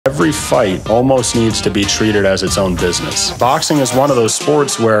every fight almost needs to be treated as its own business. Boxing is one of those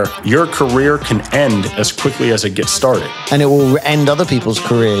sports where your career can end as quickly as it gets started. And it will end other people's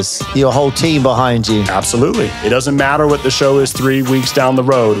careers. Your whole team behind you. Absolutely. It doesn't matter what the show is 3 weeks down the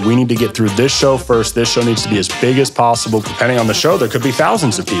road. We need to get through this show first. This show needs to be as big as possible. Depending on the show, there could be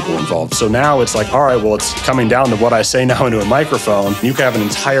thousands of people involved. So now it's like, all right, well, it's coming down to what I say now into a microphone. You can have an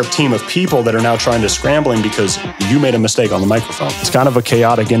entire team of people that are now trying to scrambling because you made a mistake on the microphone. It's kind of a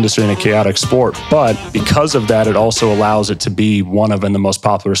chaotic industry and a chaotic sport. But because of that, it also allows it to be one of the most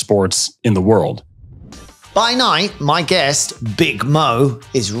popular sports in the world. By night, my guest, Big Mo,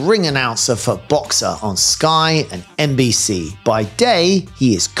 is ring announcer for BOXXER on Sky and NBC. By day,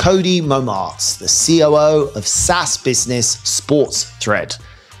 he is Kody Mommaerts, the COO of SaaS business SportsThread.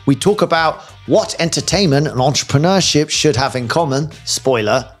 We talk about what entertainment and entrepreneurship should have in common.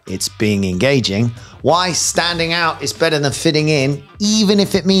 Spoiler, it's being engaging. Why standing out is better than fitting in, even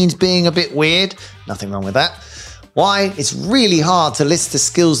if it means being a bit weird. Nothing wrong with that. Why it's really hard to list the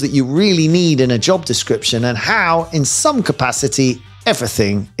skills that you really need in a job description, and how, in some capacity,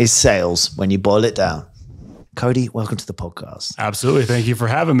 everything is sales when you boil it down. Kody, welcome to the podcast. Absolutely. Thank you for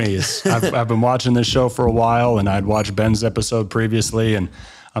having me. I've been watching this show for a while, and I'd watched Ben's episode previously, and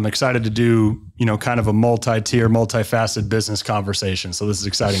I'm excited to do, kind of a multi-tier, multifaceted business conversation. So this is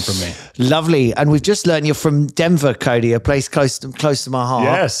exciting for me. Lovely. And we've just learned you're from Denver, Kody, a place close to my heart.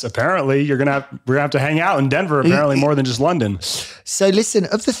 Yes, apparently we're gonna have to hang out in Denver, apparently more than just London. So listen,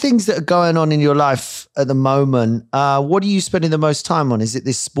 of the things that are going on in your life at the moment, what are you spending the most time on? Is it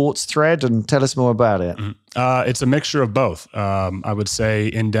this SportsThread? And tell us more about it. It's a mixture of both. I would say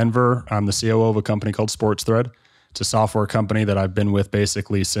in Denver, I'm the COO of a company called SportsThread. It's a software company that I've been with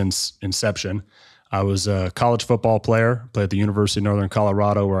basically since inception. I was a college football player, played at the University of Northern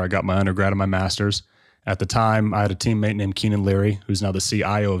Colorado, where I got my undergrad and my master's. At the time, I had a teammate named Keenan Leary, who's now the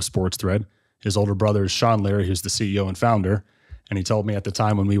CIO of SportsThread. His older brother is Sean Leary, who's the CEO and founder. And he told me at the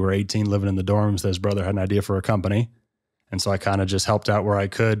time when we were 18 living in the dorms that his brother had an idea for a company. And so I kind of just helped out where I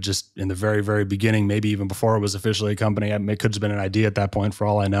could, just in the very, very beginning, maybe even before it was officially a company. It could have been an idea at that point for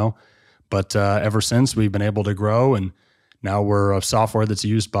all I know. But ever since, we've been able to grow, and now we're a software that's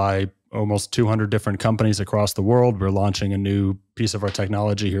used by almost 200 different companies across the world. We're launching a new piece of our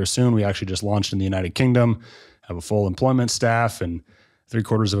technology here soon. We actually just launched in the United Kingdom, have a full employment staff, and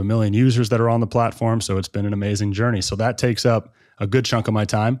 750,000 users that are on the platform. So it's been an amazing journey. So that takes up a good chunk of my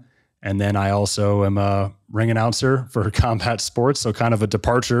time. And then I also am a ring announcer for combat sports. So kind of a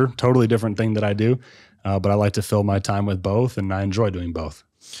departure, totally different thing that I do. But I like to fill my time with both, and I enjoy doing both.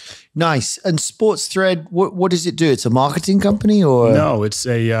 Nice. And SportsThread, what does it do? It's a marketing company, or? No, it's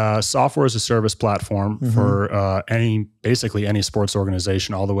a software as a service platform for basically any sports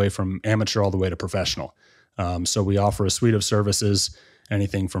organization, all the way from amateur all the way to professional. So we offer a suite of services,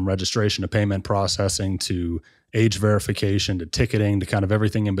 anything from registration to payment processing to age verification to ticketing to kind of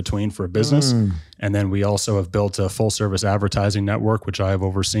everything in between for a business. And then we also have built a full service advertising network, which I have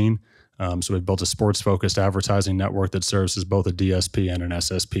overseen. So we've built a sports-focused advertising network that serves as both a DSP and an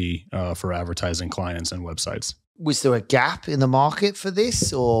SSP for advertising clients and websites. Was there a gap in the market for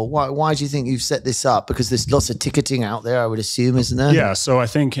this, or why do you think you've set this up? Because there's lots of ticketing out there, I would assume, isn't there? Yeah, so I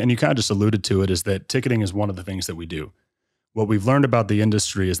think, and you kind of just alluded to it, is that ticketing is one of the things that we do. What we've learned about the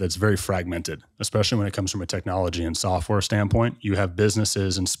industry is that it's very fragmented, especially when it comes from a technology and software standpoint. You have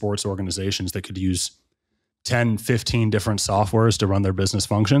businesses and sports organizations that could use 10, 15 different softwares to run their business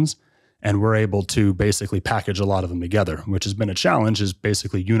functions. And we're able to basically package a lot of them together, which has been a challenge, is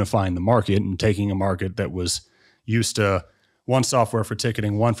basically unifying the market and taking a market that was used to one software for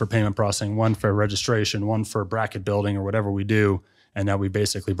ticketing, one for payment processing, one for registration, one for bracket building or whatever we do. And now we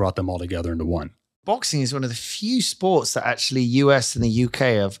basically brought them all together into one. Boxing is one of the few sports that actually US and the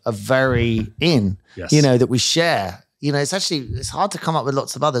UK are very in, Yes. That we share. It's hard to come up with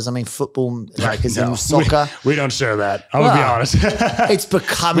lots of others. I mean, football, in soccer. We don't share that. I would be honest. It's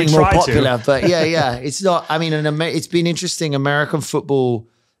becoming more popular, but yeah. It's not, it's been interesting. American football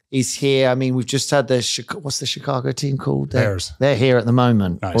is here. I mean, we've just had what's the Chicago team called? Bears. They're here at the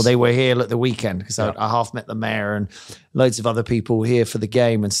moment. Nice. Or they were here at the weekend, because I half met the mayor and loads of other people here for the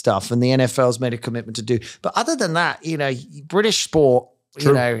game and stuff. And the NFL's made a commitment to do. But other than that, British sport,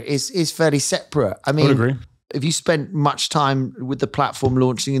 is fairly separate. I mean, I would agree. Have you spent much time with the platform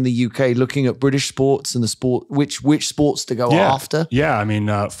launching in the UK, looking at British sports and the sport, which sports to go after? Yeah, I mean,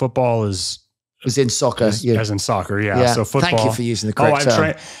 football is in soccer. As in soccer, yeah. So football. Thank you for using the correct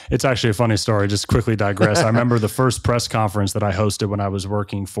term. It's actually a funny story. Just quickly digress. I remember the first press conference that I hosted when I was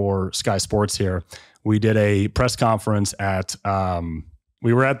working for Sky Sports here. We did a press conference at,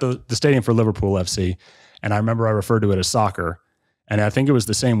 we were at the stadium for Liverpool FC, and I remember I referred to it as soccer. And I think it was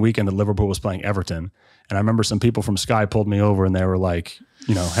the same weekend that Liverpool was playing Everton. And I remember some people from Sky pulled me over and they were like,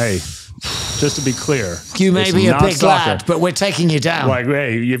 you know, hey, just to be clear, you may be a big lad, but we're taking you down. Like,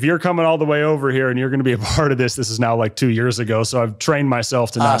 hey, if you're coming all the way over here and you're going to be a part of this, this is now like 2 years ago. So I've trained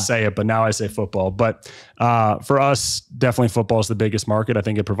myself to not say it, but now I say football. But for us, definitely football is the biggest market. I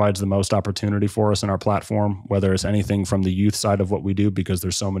think it provides the most opportunity for us in our platform, whether it's anything from the youth side of what we do, because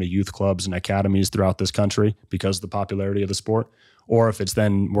there's so many youth clubs and academies throughout this country because of the popularity of the sport. Or if it's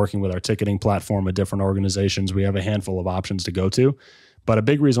then working with our ticketing platform with different organizations, we have a handful of options to go to. But a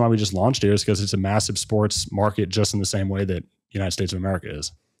big reason why we just launched here is because it's a massive sports market just in the same way that the United States of America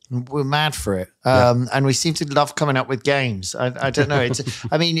is. We're mad for it. And we seem to love coming up with games. I don't know.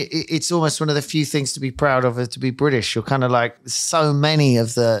 I mean, it's almost one of the few things to be proud of, to be British. You're kind of like, so many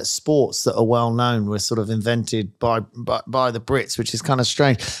of the sports that are well known were sort of invented by the Brits, which is kind of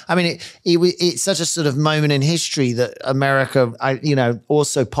strange. I mean, it's such a sort of moment in history that America,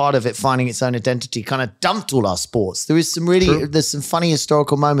 also part of it finding its own identity, kind of dumped all our sports. There is some there's some funny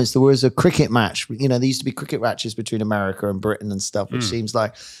historical moments. There was a cricket match. There used to be cricket matches between America and Britain and stuff, which seems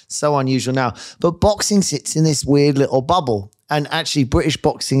like so unusual now. But boxing sits in this weird little bubble. And actually, British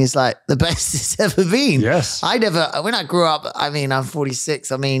boxing is like the best it's ever been. Yes. When I grew up, I mean, I'm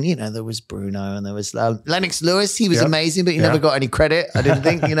 46. I mean, there was Bruno and there was Lennox Lewis. He was amazing, but he never got any credit. I didn't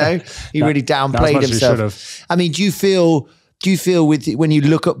think, he really downplayed himself. I mean, do you feel when you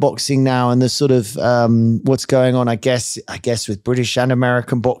look at boxing now and the sort of what's going on, I guess with British and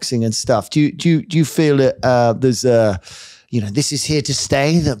American boxing and stuff, do you feel that there's this is here to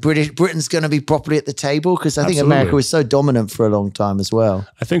stay, that Britain's going to be properly at the table? Because I think America was so dominant for a long time as well.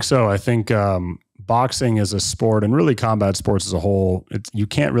 I think so. I think boxing as a sport, and really combat sports as a whole, you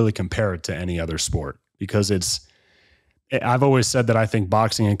can't really compare it to any other sport, because I've always said that I think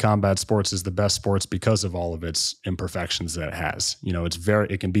boxing and combat sports is the best sports because of all of its imperfections that it has.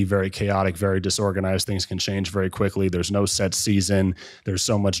 It can be very chaotic, very disorganized. Things can change very quickly. There's no set season. There's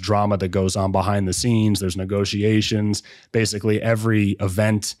so much drama that goes on behind the scenes. There's negotiations. Basically, every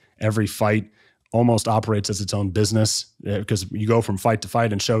event, every fight almost operates as its own business, because you go from fight to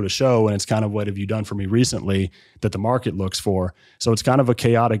fight and show to show, and it's kind of what have you done for me recently that the market looks for. So it's kind of a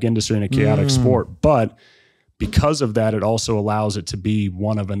chaotic industry and a chaotic sport. But because of that, it also allows it to be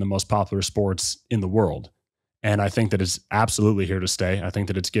one of the most popular sports in the world. And I think that it's absolutely here to stay. I think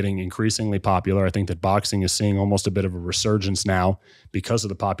that it's getting increasingly popular. I think that boxing is seeing almost a bit of a resurgence now because of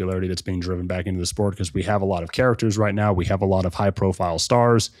the popularity that's being driven back into the sport, because we have a lot of characters right now. We have a lot of high-profile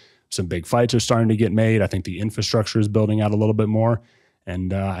stars. Some big fights are starting to get made. I think the infrastructure is building out a little bit more.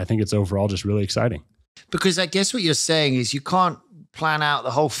 And I think it's overall just really exciting. Because I guess what you're saying is you can't plan out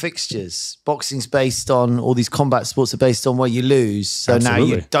the whole fixtures. Boxing's based on, all these combat sports are based on where you lose. So Absolutely.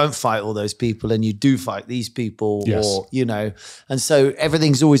 Now you don't fight all those people and you do fight these people, yes. And so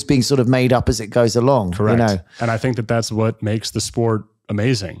everything's always being sort of made up as it goes along. Correct. And I think that that's what makes the sport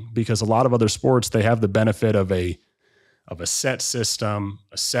amazing, because a lot of other sports, they have the benefit of a set system,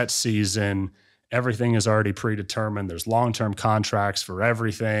 a set season. Everything is already predetermined. There's long-term contracts for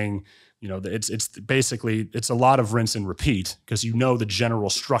everything. It's basically a lot of rinse and repeat, because the general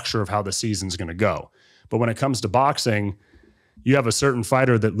structure of how the season's going to go. But when it comes to boxing, you have a certain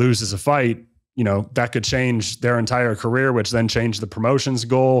fighter that loses a fight, that could change their entire career, which then change the promotion's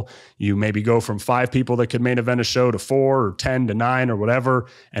goal. You maybe go from 5 people that could main event a show to 4 or 10 to 9 or whatever.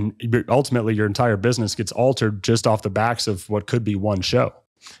 And ultimately your entire business gets altered just off the backs of what could be one show.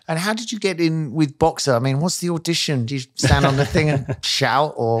 And how did you get in with BOXXER? I mean, what's the audition? Do you stand on the thing and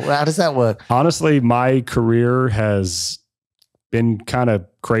shout, or how does that work? Honestly, my career has been kind of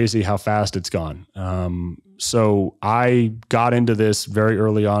crazy how fast it's gone. So I got into this very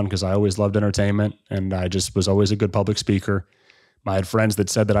early on because I always loved entertainment, and I just was always a good public speaker. I had friends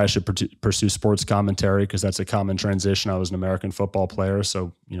that said that I should pursue sports commentary because that's a common transition. I was an American football player,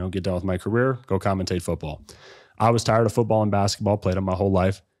 so, get done with my career, go commentate football. I was tired of football and basketball, played them my whole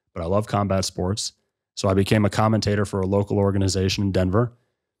life, but I love combat sports. So I became a commentator for a local organization in Denver,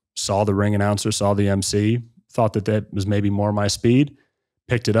 saw the ring announcer, saw the MC, thought that was maybe more my speed,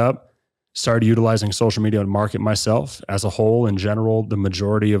 picked it up, started utilizing social media to market myself. As a whole, in general, the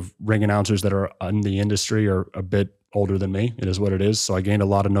majority of ring announcers that are in the industry are a bit older than me. It is what it is. So I gained a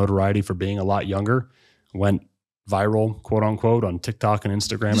lot of notoriety for being a lot younger, went viral, quote unquote, on TikTok and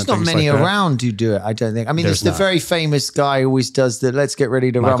Instagram. There's not many around who do it, I don't think. I mean, there's the very famous guy who always does the let's get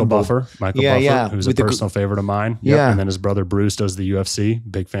ready to rumble. Michael Buffer, who's a personal favorite of mine. Yep. Yeah. And then his brother Bruce does the UFC.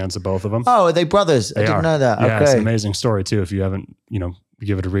 Big fans of both of them. Oh, are they brothers? I didn't know that. Yeah, okay. It's an amazing story too. If you haven't,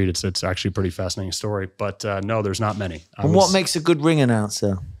 give it a read, it's actually a pretty fascinating story. But no, there's not many. And what makes a good ring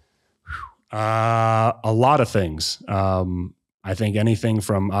announcer? A lot of things. I think anything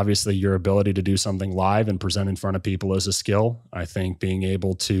from obviously your ability to do something live and present in front of people is a skill. I think being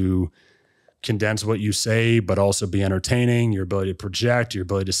able to condense what you say, but also be entertaining, your ability to project, your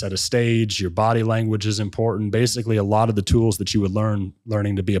ability to set a stage, your body language is important. Basically, a lot of the tools that you would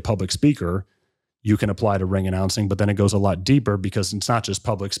learning to be a public speaker, you can apply to ring announcing, but then it goes a lot deeper because it's not just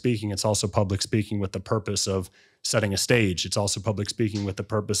public speaking. It's also public speaking with the purpose of setting a stage. It's also public speaking with the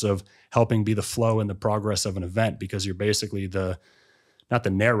purpose of helping be the flow and the progress of an event, because you're basically not the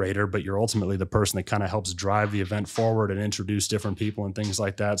narrator, but you're ultimately the person that kind of helps drive the event forward and introduce different people and things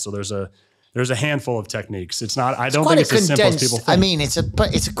like that. So there's a handful of techniques. It's not, I don't think it's as simple as people think. I mean, it's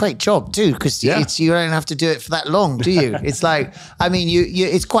a great job too, because you don't have to do it for that long, do you? It's like, I mean,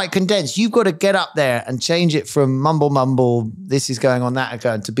 it's quite condensed. You've got to get up there and change it from mumble, this is going on, that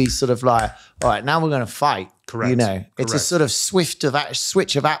going, to be sort of like, all right, now we're going to fight. Correct. You know, it's a sort of switch of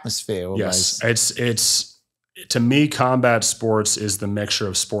atmosphere almost. Yes, it's to me, combat sports is the mixture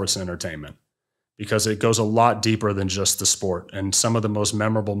of sports and entertainment, because it goes a lot deeper than just the sport. And some of the most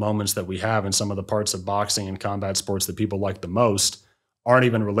memorable moments that we have in some of the parts of boxing and combat sports that people like the most aren't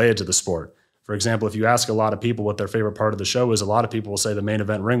even related to the sport. For example, if you ask a lot of people what their favorite part of the show is, a lot of people will say the main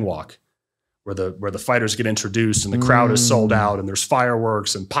event ring walk, where the fighters get introduced and the crowd is sold out and there's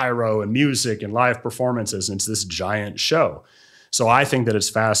fireworks and pyro and music and live performances, and it's this giant show. So I think that it's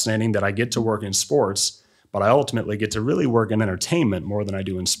fascinating that I get to work in sports, but I ultimately get to really work in entertainment more than I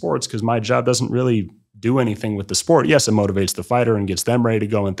do in sports, because my job doesn't really do anything with the sport. Yes, it motivates the fighter and gets them ready to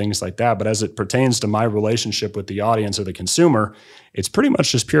go and things like that. But as it pertains to my relationship with the audience or the consumer, it's pretty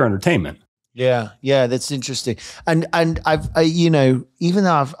much just pure entertainment. Yeah, that's interesting. And I've you know, even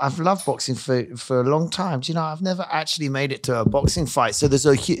though I've loved boxing for a long time, you know, I've never actually made it to a boxing fight. So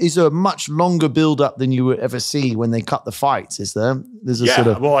is there a much longer build up than you would ever see when they cut the fights? Is there? There's a sort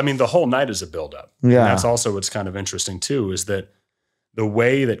of, well, I mean, the whole night is a build up. Yeah, and that's also what's kind of interesting too, is that the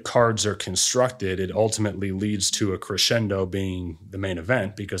way that cards are constructed, it ultimately leads to a crescendo being the main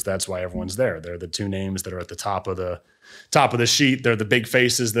event, because that's why everyone's there. They're the two names that are at the top of the sheet. They're the big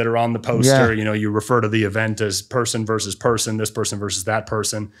faces that are on the poster. Yeah. You know, you refer to the event as person versus person, this person versus that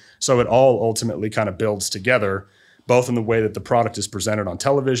person. So it all ultimately kind of builds together, both in the way that the product is presented on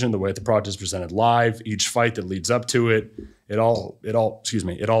television, the way that the product is presented live, each fight that leads up to it. It all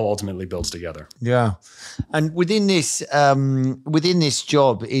ultimately builds together. Yeah. And within this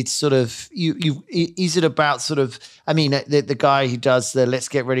job, it's sort of, is it about sort of, I mean, the guy who does the let's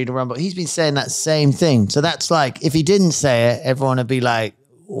get ready to rumble, he's been saying that same thing. So that's like, if he didn't say it, everyone would be like,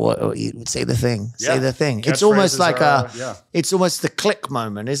 what, you would say the thing, say the thing. It's almost like it's almost the click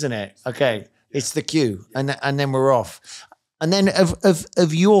moment, isn't it? Okay. It's the cue, and then we're off. And then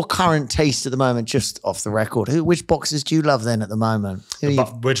of your current taste at the moment, just off the record, which boxers do you love then at the moment?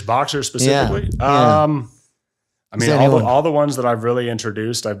 Which boxers specifically? Yeah. I mean, all the ones that I've really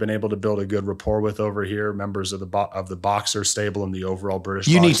introduced, I've been able to build a good rapport with over here. Members of the BOXXER stable and the overall British.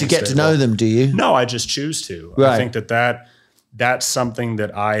 You need to get to know them, do you? No, I just choose to. Right. I think that's something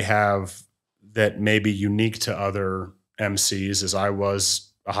that I have that may be unique to other MCs, is I was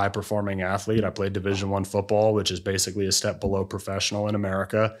a high performing athlete. I played Division I football, which is basically a step below professional in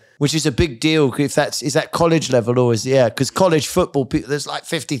America. Which is a big deal. Is that college level, or because college football, there's like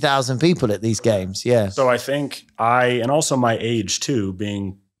 50,000 people at these games. Yeah. So I think and also my age too,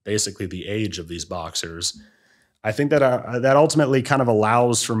 being basically the age of these boxers, I think that ultimately kind of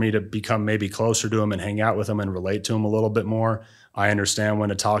allows for me to become maybe closer to them and hang out with them and relate to them a little bit more. I understand when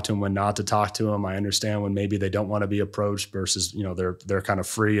to talk to them, when not to talk to them. I understand when maybe they don't want to be approached versus, you know, they're kind of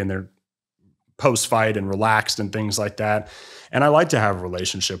free and they're post-fight and relaxed and things like that. And I like to have a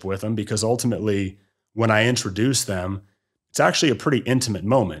relationship with them, because ultimately when I introduce them, it's actually a pretty intimate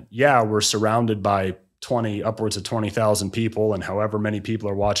moment. Yeah, we're surrounded by upwards of 20,000 people and however many people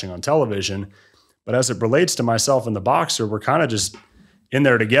are watching on television. But as it relates to myself and the boxer, we're kind of just in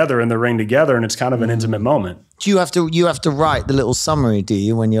there together, in the ring together, and it's kind of an intimate moment. Do you have to write the little summary, do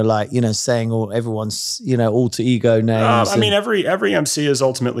you, when you're like, you know, saying all everyone's, you know, alter ego names? I mean, every MC is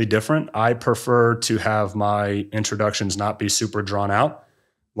ultimately different. I prefer to have my introductions not be super drawn out.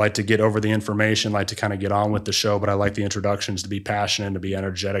 Like to get over the information, like to kind of get on with the show, but I like the introductions to be passionate, to be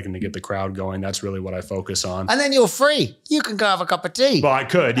energetic, and to get the crowd going. That's really what I focus on. And then you're free. You can go have a cup of tea. Well, I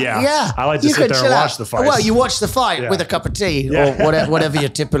could, yeah. Yeah. I like to sit there and watch the fight. Well, you watch the fight with a cup of tea or whatever your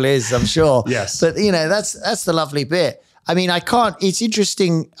tipple is, I'm sure. Yes. But, you know, that's the lovely bit. I mean, it's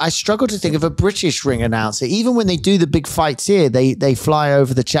interesting. I struggle to think of a British ring announcer. Even when they do the big fights here, they fly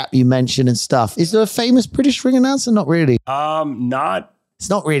over the chap you mentioned and stuff. Is there a famous British ring announcer? Not really. It's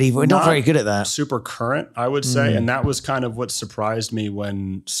not really, we're not very good at that. Super current, I would say. And that was kind of what surprised me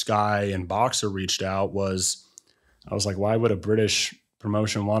when Sky and BOXXER reached out, was I was like, why would a British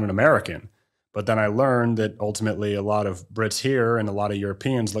promotion want an American? But then I learned that ultimately a lot of Brits here and a lot of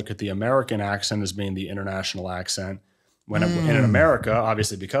Europeans look at the American accent as being the international accent. When in America,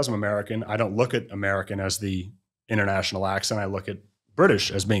 obviously because I'm American, I don't look at American as the international accent. I look at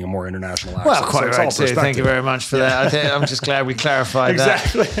British as being a more international accent. Well, quite right too. Thank you very much for that. I'm just glad we clarified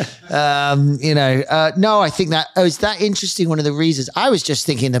exactly. that. No, I think that, is that interesting? One of the reasons I was just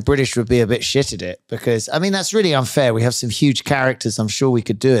thinking the British would be a bit shit at it because, I mean, that's really unfair. We have some huge characters. I'm sure we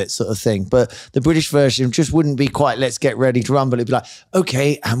could do it sort of thing. But the British version just wouldn't be quite, let's get ready to rumble. It'd be like,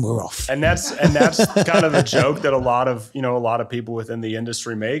 okay, and we're off. And that's kind of the joke that a lot of people within the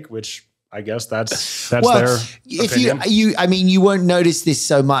industry make, which I guess that's well, their opinion. I mean, you won't notice this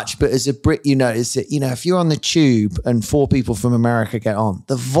so much, but as a Brit, you notice it. You know, if you're on the tube and 4 people from America get on,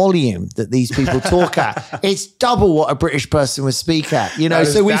 the volume that these people talk at, it's double what a British person would speak at. You know,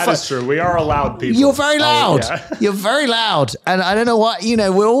 that is true. We are a loud people. You're very loud. You're very loud, and I don't know what. You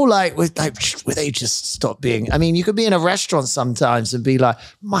know, we're all like, will they just stop being? I mean, you could be in a restaurant sometimes and be like,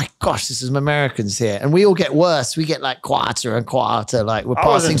 my gosh, this is Americans here, and we all get worse. We get like quieter and quieter, like we're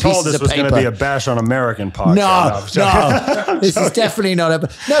passing pieces of paper. Going to be a bash on American podcast. No, this is definitely not a.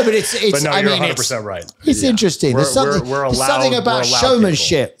 No, but it's. But no, I you're mean, 100% right. It's interesting. There's something. We're there's something about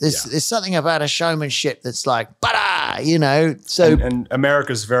showmanship. People. There's something about a showmanship that's like, you know. So and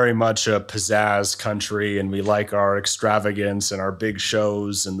America's very much a pizzazz country, and we like our extravagance and our big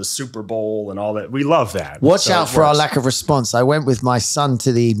shows and the Super Bowl and all that. We love that. Watch out for our lack of response. I went with my son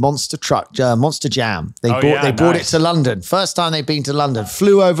to the Monster Jam. They brought it to London. First time they've been to London.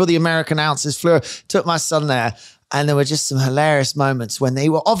 Flew over the American announcers, took my son there. And there were just some hilarious moments when they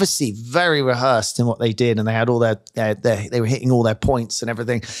were obviously very rehearsed in what they did, and they had all they were hitting all their points and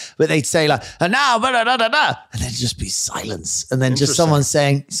everything. But they'd say like, and now, and then just be silence, and then just someone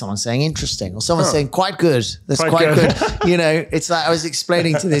saying interesting, or someone saying quite good. That's quite good. You know, it's like I was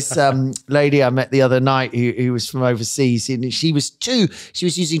explaining to this lady I met the other night who was from overseas, and she was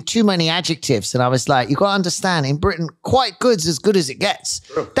using too many adjectives, and I was like, you got to understand, in Britain, quite good's as good as it gets.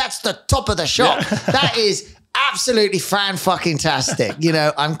 That's the top of the shop. That is absolutely fan-fucking-tastic. You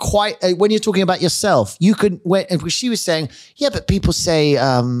know, I'm quite, when you're talking about yourself, you could, she was saying, yeah, but people say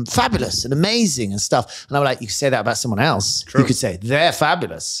fabulous and amazing and stuff. And I'm like, you could say that about someone else. True. You could say, they're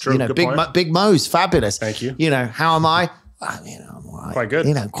fabulous. True. You know, Big Mo's fabulous. Thank you. You know, how am I? You know, I'm all right. Quite good.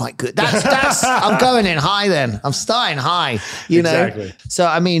 You know, quite good. That's I'm going in high then. I'm starting high, you know. Exactly. So,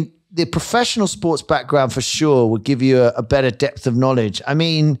 I mean, the professional sports background for sure would give you a better depth of knowledge. I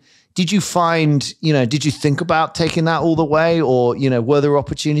mean, did you find, you know, did you think about taking that all the way, or, you know, were there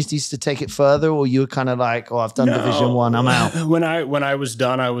opportunities to take it further, or you were kind of like, oh, I've done Division 1, I'm out? When I was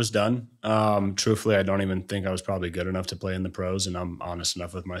done, I was done. Truthfully, I don't even think I was probably good enough to play in the pros, and I'm honest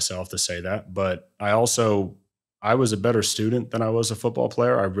enough with myself to say that. But I was a better student than I was a football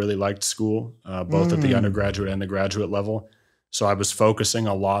player. I really liked school, both at the undergraduate and the graduate level. So I was focusing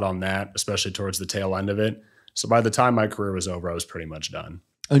a lot on that, especially towards the tail end of it. So by the time my career was over, I was pretty much done.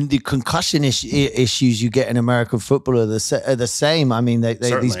 And the concussion issues you get in American football are the same. I mean,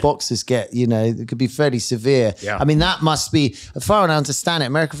 these boxers get, you know, it could be fairly severe. Yeah. I mean, that must be, as far as I understand it,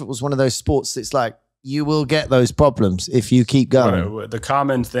 American football is one of those sports that's like, you will get those problems if you keep going. Right. The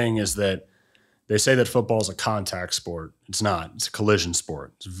common thing is that they say that football is a contact sport. It's not. It's a collision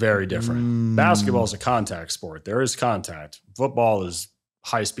sport. It's very different. Basketball is a contact sport. There is contact. Football is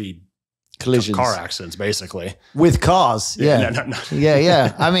high-speed collisions, car accidents, basically with cars. Yeah, no.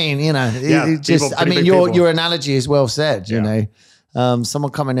 yeah. I mean, you know, your analogy is well said. You know,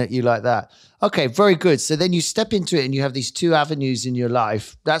 someone coming at you like that. Okay, very good. So then you step into it, and you have these 2 avenues in your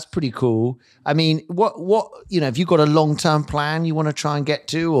life. That's pretty cool. I mean, what you know, have you got a long-term plan you want to try and get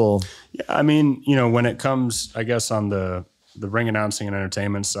to, or? Yeah, I mean, you know, when it comes, I guess on the ring announcing and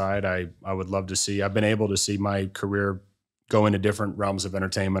entertainment side, I would love to see. I've been able to see my career go into different realms of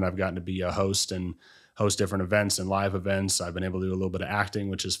entertainment. I've gotten to be a host and host different events and live events. I've been able to do a little bit of acting,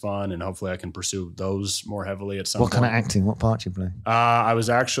 which is fun, and hopefully I can pursue those more heavily at some point. What kind of acting? What part do you play? I was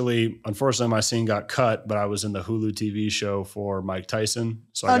actually, unfortunately, my scene got cut, but I was in the Hulu TV show for Mike Tyson.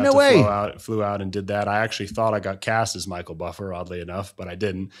 So I flew out and did that. I actually thought I got cast as Michael Buffer, oddly enough, but I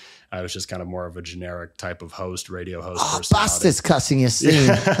didn't. I was just kind of more of a generic type of host, radio host. Oh, bastards cutting your scene.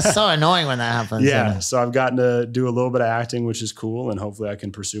 It's so annoying when that happens. Yeah. So I've gotten to do a little bit of acting, which is cool. And hopefully I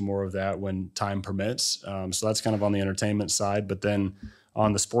can pursue more of that when time permits. So that's kind of on the entertainment side. But then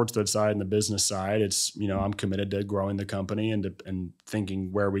on the SportsThread side and the business side, it's, you know, I'm committed to growing the company and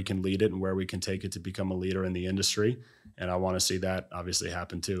thinking where we can lead it and where we can take it to become a leader in the industry. And I want to see that obviously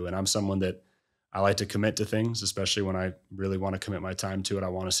happen too. And I'm someone that I like to commit to things, especially when I really want to commit my time to it. I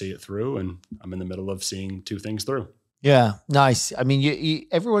want to see it through, and I'm in the middle of seeing 2 things through. Yeah, nice. I mean,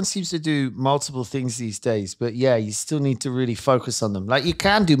 everyone seems to do multiple things these days, but yeah, you still need to really focus on them. Like you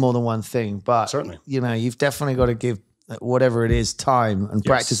can do more than one thing, but certainly, you've definitely got to give whatever it is time and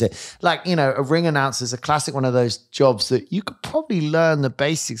practice it. Like, a ring announcer is a classic one of those jobs that you could probably learn the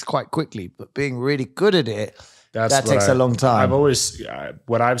basics quite quickly, but being really good at it, that takes a long time. I've always,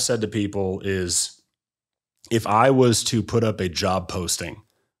 what I've said to people is, if I was to put up a job posting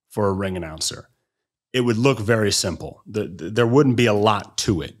for a ring announcer, it would look very simple. There wouldn't be a lot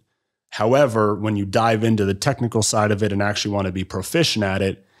to it. However, when you dive into the technical side of it and actually want to be proficient at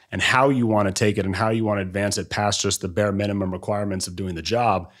it, and how you want to take it and how you want to advance it past just the bare minimum requirements of doing the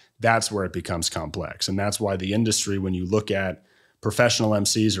job, that's where it becomes complex. And that's why the industry, when you look at professional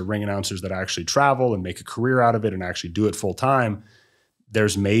MCs or ring announcers that actually travel and make a career out of it and actually do it full time,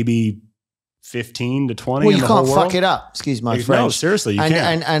 there's maybe 15 to 20 Well, in you the whole can't world. fuck it up. Excuse my French. No, seriously, you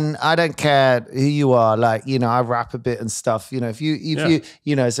can't. And I don't care who you are. Like, I rap a bit and stuff. If you,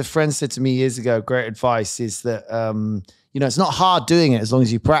 as a friend said to me years ago, great advice is that, it's not hard doing it as long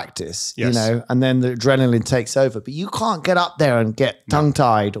as you practice, and then the adrenaline takes over. But you can't get up there and get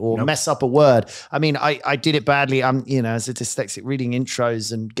tongue-tied or mess up a word. I mean, I did it badly. I'm, as a dyslexic, reading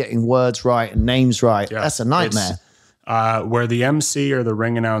intros and getting words right and names right. Yeah, that's a nightmare. Where the MC or the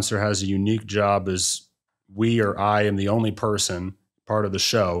ring announcer has a unique job is we or I am the only person, part of the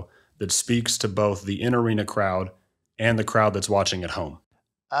show, that speaks to both the in-arena crowd and the crowd that's watching at home.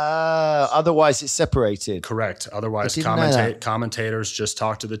 Otherwise it's separated. Correct. Otherwise, commentators just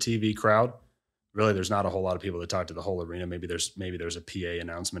talk to the TV crowd. Really, there's not a whole lot of people that talk to the whole arena. Maybe there's a PA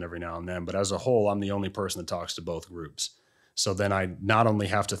announcement every now and then, but as a whole, I'm the only person that talks to both groups. So then I not only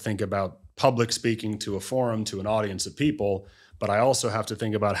have to think about public speaking to a forum, to an audience of people, but I also have to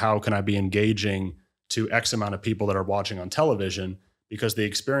think about how can I be engaging to X amount of people that are watching on television, because the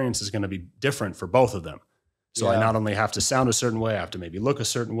experience is going to be different for both of them. So I not only have to sound a certain way, I have to maybe look a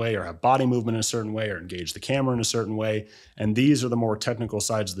certain way or have body movement in a certain way or engage the camera in a certain way. And these are the more technical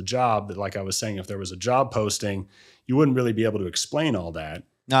sides of the job that, like I was saying, if there was a job posting, you wouldn't really be able to explain all that.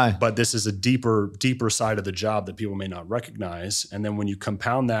 No. But this is a deeper side of the job that people may not recognize. And then when you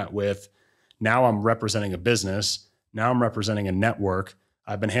compound that with, now I'm representing a business, now I'm representing a network,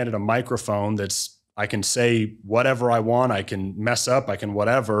 I've been handed a microphone I can say whatever I want, I can mess up, I can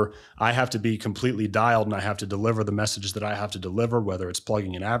whatever. I have to be completely dialed and I have to deliver the messages that I have to deliver, whether it's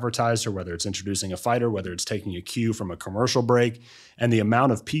plugging an advertiser, whether it's introducing a fighter, whether it's taking a cue from a commercial break. And the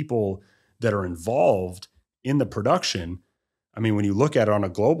amount of people that are involved in the production, I mean, when you look at it on a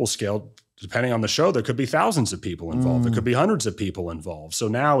global scale, depending on the show, there could be thousands of people involved. There could be hundreds of people involved. So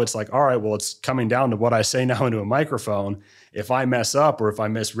now it's like, all right, well, it's coming down to what I say now into a microphone. If I mess up or if I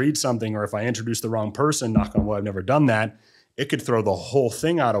misread something or if I introduce the wrong person, knock on wood, I've never done that, it could throw the whole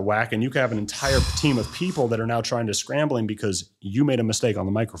thing out of whack. And you could have an entire team of people that are now trying to scrambling because you made a mistake on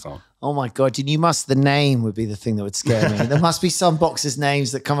the microphone. Oh my God. The name would be the thing that would scare me. There must be some boxers'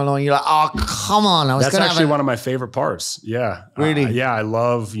 names that come along. You're like, oh, come on. That's actually one of my favorite parts. Yeah. Really? Yeah. I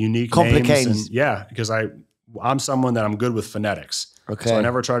love unique names. And yeah. Because I'm someone that I'm good with phonetics. Okay. So I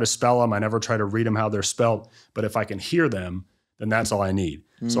never try to spell them. I never try to read them how they're spelled. But if I can hear them, then that's all I need.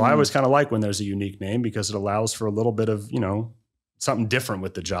 So I always kind of like when there's a unique name because it allows for a little bit of, something different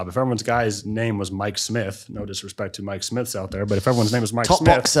with the job. If everyone's guy's name was Mike Smith, no disrespect to Mike Smiths out there, but if everyone's name was Mike Smith. Top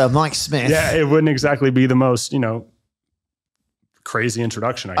boxer, Mike Smith. Yeah, it wouldn't exactly be the most, crazy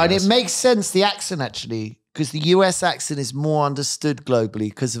introduction, I guess. And it makes sense, the accent actually, because the US accent is more understood globally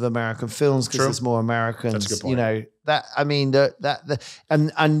because of American films, because there's more Americans. That's a good point.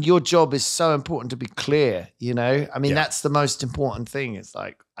 And your job is so important to be clear, that's the most important thing. It's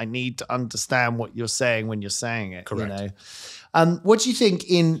like, I need to understand what you're saying when you're saying it. Correct. What do you think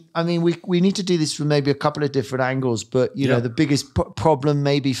we need to do this from maybe a couple of different angles, but the biggest problem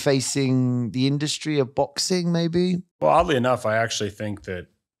maybe facing the industry of boxing maybe? Well, oddly enough, I actually think that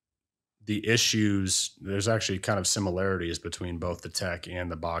the issues, there's actually kind of similarities between both the tech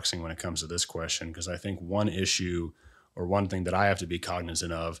and the boxing when it comes to this question, because I think one issue or one thing that I have to be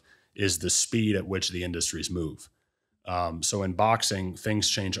cognizant of is the speed at which the industries move. So in boxing, things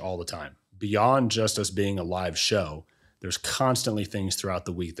change all the time. Beyond just us being a live show, there's constantly things throughout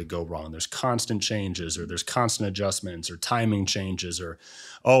the week that go wrong. There's constant changes, or there's constant adjustments, or timing changes, or,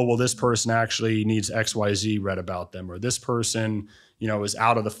 oh, well, this person actually needs XYZ read about them, or this person, is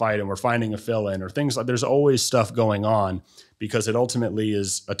out of the fight and we're finding a fill-in, or things like, there's always stuff going on because it ultimately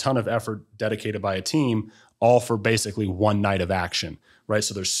is a ton of effort dedicated by a team, all for basically one night of action, right?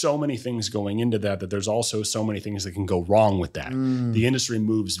 So there's so many things going into that there's also so many things that can go wrong with that. The industry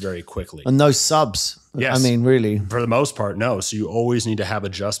moves very quickly. And no subs. Yes. I mean, really. For the most part, no. So you always need to have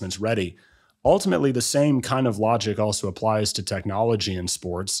adjustments ready. Ultimately, the same kind of logic also applies to technology in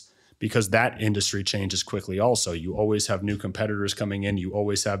sports, because that industry changes quickly also. You always have new competitors coming in. You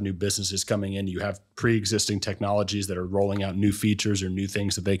always have new businesses coming in. You have pre-existing technologies that are rolling out new features or new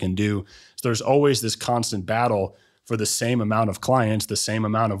things that they can do. So there's always this constant battle for the same amount of clients, the same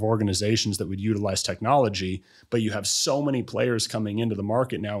amount of organizations that would utilize technology. But you have so many players coming into the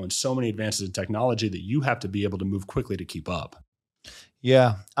market now and so many advances in technology that you have to be able to move quickly to keep up.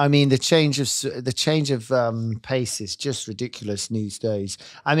 Yeah, I mean the change of pace is just ridiculous these days.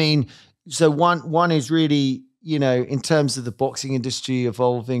 I mean, so one is really, you know, in terms of the boxing industry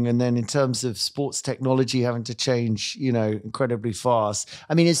evolving, and then in terms of sports technology having to change, you know, incredibly fast.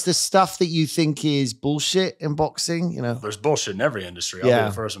 I mean, it's the stuff that you think is bullshit in boxing, you know. There's bullshit in every industry. I'll be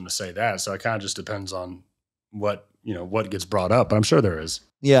the first one to say that. So it kind of just depends on what gets brought up, but I'm sure there is.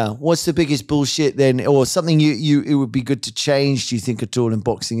 Yeah. What's the biggest bullshit then, or something it would be good to change, do you think, at all in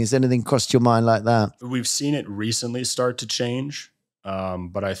boxing? Has anything crossed your mind like that? We've seen it recently start to change,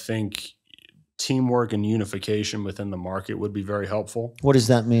 but I think teamwork and unification within the market would be very helpful. What does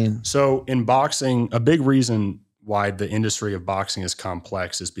that mean? So in boxing, a big reason why the industry of boxing is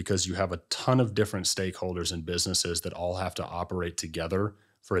complex is because you have a ton of different stakeholders and businesses that all have to operate together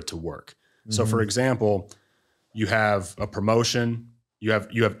for it to work. So for example, you have a promotion, you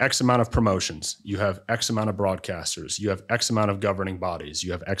have X amount of promotions, you have X amount of broadcasters, you have X amount of governing bodies,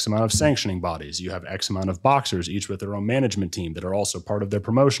 you have X amount of sanctioning bodies, you have X amount of boxers, each with their own management team that are also part of their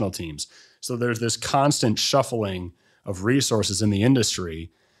promotional teams. So there's this constant shuffling of resources in the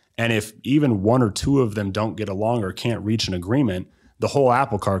industry. And if even one or two of them don't get along or can't reach an agreement, the whole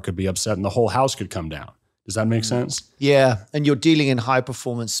apple cart could be upset and the whole house could come down. Does that make sense? Yeah. And you're dealing in high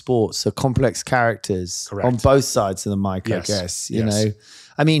performance sports, so complex characters. Correct. On both sides of the mic, Yes. I guess, you know.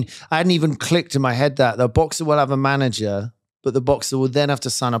 I mean, I hadn't even clicked in my head that the boxer will have a manager, but the boxer will then have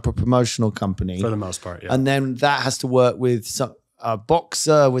to sign up a promotional company. For the most part, yeah. And then that has to work with a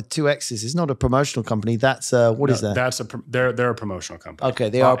BOXXER with two X's. It's not a promotional company. That's what is that? They're a promotional company. Okay,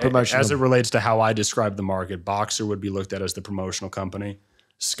 they are a promotional. As it relates to how I describe the market, BOXXER would be looked at as the promotional company.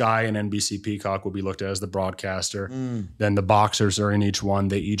 Sky and NBC Peacock will be looked at as the broadcaster. Then the boxers are in each one.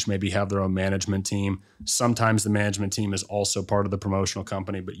 They each maybe have their own management team. Sometimes the management team is also part of the promotional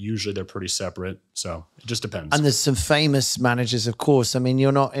company, but usually they're pretty separate. So it just depends. And there's some famous managers, of course. I mean,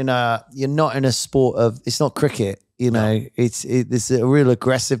 you're not in a sport of, it's not cricket. You know, no. It's a real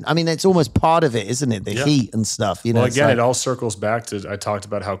aggressive. I mean, it's almost part of it, isn't it? The heat and stuff. You know, well, again, it all circles back to, I talked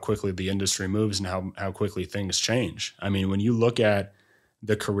about how quickly the industry moves and how quickly things change. I mean, when you look at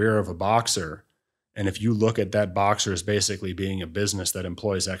the career of a boxer, and if you look at that boxer as basically being a business that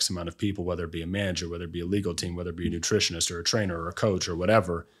employs X amount of people, whether it be a manager, whether it be a legal team, whether it be a nutritionist or a trainer or a coach or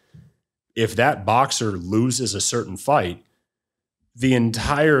whatever, if that boxer loses a certain fight, the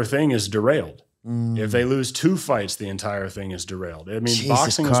entire thing is derailed. If they lose 2 fights, the entire thing is derailed. I mean, Jesus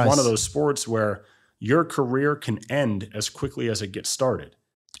boxing Christ. Is one of those sports where your career can end as quickly as it gets started.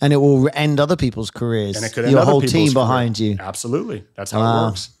 And it will end other people's careers. And it could end your other whole people's team career. behind you. Absolutely. That's how it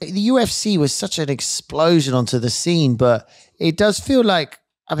works. The UFC was such an explosion onto the scene, but it does feel like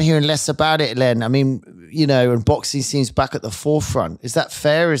I'm hearing less about it, Len. I mean, you know, and boxing seems back at the forefront. Is that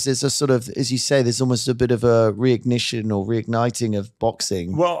fair? Is there a sort of, as you say, there's almost a bit of a reignition or reigniting of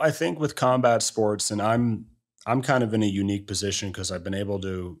boxing? Well, I think with combat sports, and I'm kind of in a unique position because I've been able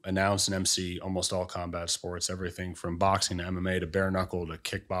to announce and MC almost all combat sports, everything from boxing to MMA to bare knuckle to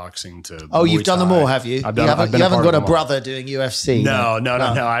kickboxing to you've done them all, have you? You haven't got a brother doing UFC? No.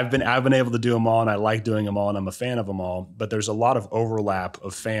 I've been able to do them all, and I like doing them all, and I'm a fan of them all. But there's a lot of overlap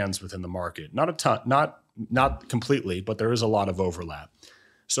of fans within the market. Not a ton, not completely, but there is a lot of overlap.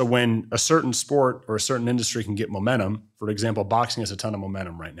 So when a certain sport or a certain industry can get momentum, for example, boxing has a ton of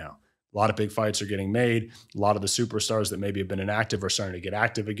momentum right now. A lot of big fights are getting made. A lot of the superstars that maybe have been inactive are starting to get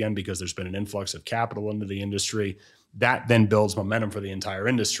active again because there's been an influx of capital into the industry. That then builds momentum for the entire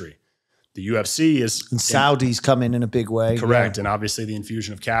industry. The UFC is... And Saudis come in a big way. Correct. Yeah. And obviously the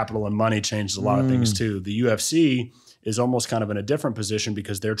infusion of capital and money changes a lot of things too. The UFC is almost kind of in a different position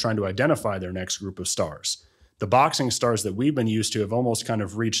because they're trying to identify their next group of stars. The boxing stars that we've been used to have almost kind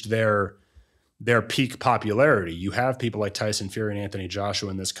of reached their peak popularity. You have people like Tyson Fury and Anthony Joshua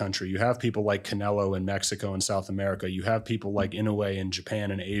in this country. You have people like Canelo in Mexico and South America. You have people like Inoue in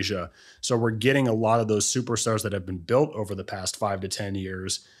Japan and Asia. So we're getting a lot of those superstars that have been built over the past 5 to 10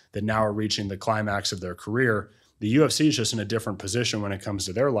 years that now are reaching the climax of their career. The UFC is just in a different position when it comes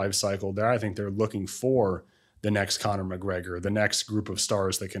to their life cycle. I think they're looking for the next Conor McGregor, the next group of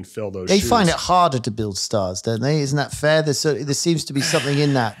stars that can fill those They shoes. find it harder to build stars, don't they? Isn't that fair? There seems to be something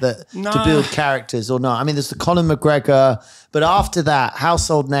in that to build characters or not. I mean, there's the Conor McGregor, but after that,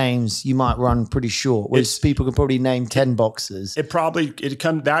 household names, you might run pretty short, whereas people can probably name 10 boxers.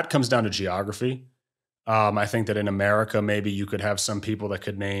 That comes down to geography. I think that in America, maybe you could have some people that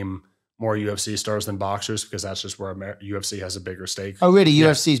could name more UFC stars than boxers because that's just where UFC has a bigger stake. Oh, really? Yeah.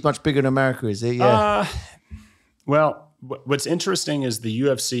 UFC is much bigger than America, is it? Yeah. Well, what's interesting is the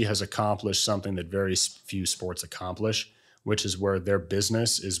UFC has accomplished something that very few sports accomplish, which is where their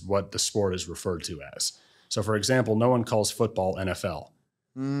business is what the sport is referred to as. So, for example, no one calls football NFL.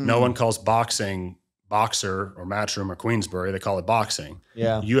 No one calls boxing BOXXER or Matchroom or Queensbury. They call it boxing.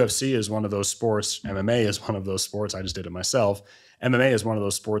 Yeah. UFC is one of those sports. MMA is one of those sports. I just did it myself. MMA is one of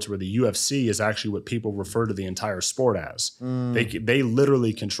those sports where the UFC is actually what people refer to the entire sport as. They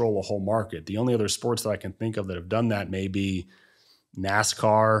literally control a whole market. The only other sports that I can think of that have done that may be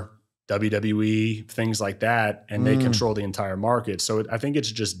NASCAR, WWE, things like that, and they control the entire market. So I think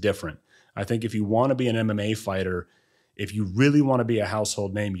it's just different. I think if you want to be an MMA fighter, if you really want to be a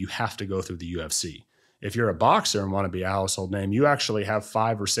household name, you have to go through the UFC. If you're a boxer and want to be a household name, you actually have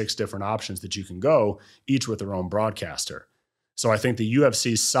 5 or 6 different options that you can go, each with their own broadcaster. So I think the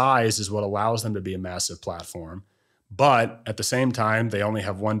UFC's size is what allows them to be a massive platform. But at the same time, they only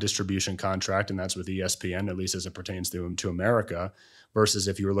have one distribution contract, and that's with ESPN, at least as it pertains to America. Versus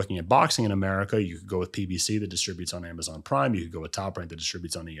if you were looking at boxing in America, you could go with PBC that distributes on Amazon Prime. You could go with Top Rank that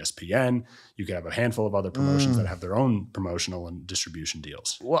distributes on ESPN. You could have a handful of other promotions that have their own promotional and distribution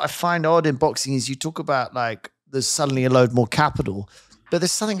deals. What I find odd in boxing is you talk about like there's suddenly a load more capital, but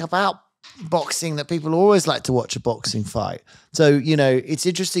there's something about boxing that people always like to watch a boxing fight. So, you know, it's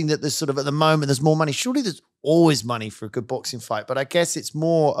interesting that there's sort of at the moment there's more money. Surely there's always money for a good boxing fight, but I guess it's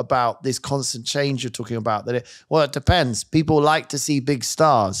more about this constant change you're talking about it depends. People like to see big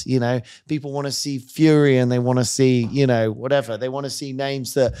stars, you know, people want to see Fury and they want to see, you know, whatever. They want to see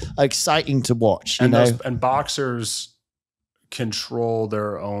names that are exciting to watch, you know. And boxers control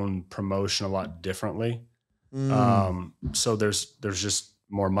their own promotion a lot differently. So there's just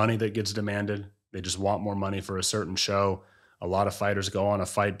more money that gets demanded. They just want more money for a certain show. A lot of fighters go on a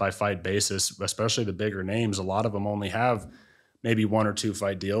fight-by-fight basis, especially the bigger names. A lot of them only have maybe 1 or 2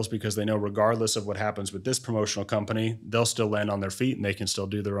 fight deals because they know regardless of what happens with this promotional company, they'll still land on their feet and they can still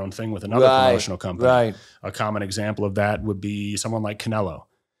do their own thing with another promotional company. Right. A common example of that would be someone like Canelo.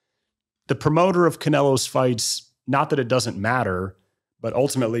 The promoter of Canelo's fights, not that it doesn't matter, but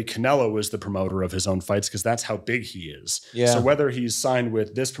ultimately, Canelo is the promoter of his own fights because that's how big he is. Yeah. So whether he's signed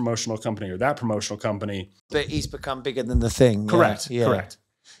with this promotional company or that promotional company. But he's become bigger than the thing. Correct. Yeah. Correct.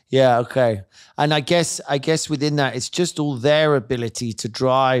 Yeah, okay. And I guess within that, it's just all their ability to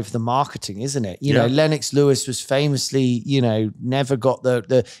drive the marketing, isn't it? You know, Lennox Lewis was famously, you know, never got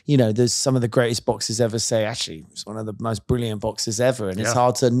the you know, there's some of the greatest boxers ever say, actually, it's one of the most brilliant boxers ever. And it's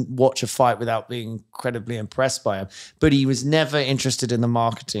hard to watch a fight without being incredibly impressed by him. But he was never interested in the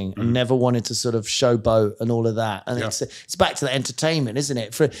marketing and never wanted to sort of showboat and all of that. And it's back to the entertainment, isn't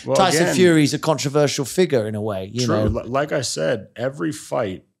it? Tyson Fury's a controversial figure in a way, you know. Like I said, every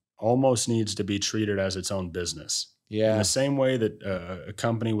fight almost needs to be treated as its own business. Yeah. In the same way that a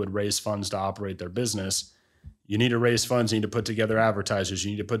company would raise funds to operate their business, you need to raise funds, you need to put together advertisers,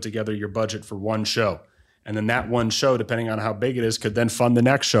 you need to put together your budget for one show. And then that one show, depending on how big it is, could then fund the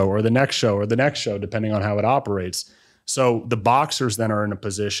next show or the next show or the next show, depending on how it operates. So the boxers then are in a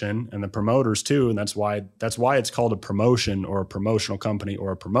position, and the promoters too, and that's why it's called a promotion or a promotional company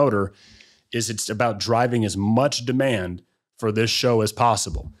or a promoter, is it's about driving as much demand for this show as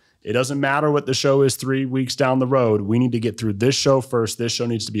possible. It doesn't matter what the show is 3 weeks down the road. We need to get through this show first. This show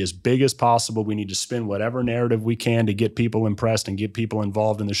needs to be as big as possible. We need to spin whatever narrative we can to get people impressed and get people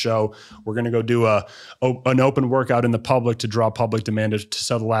involved in the show. We're going to go do an open workout in the public to draw public demand to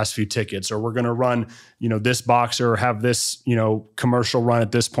sell the last few tickets. Or we're going to run, you know, this boxer or have this, you know, commercial run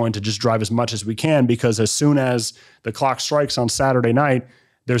at this point to just drive as much as we can, because as soon as the clock strikes on Saturday night,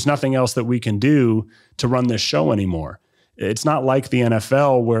 there's nothing else that we can do to run this show anymore. It's not like the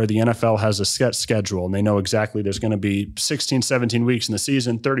NFL, where the NFL has a set schedule and they know exactly there's going to be 16, 17 weeks in the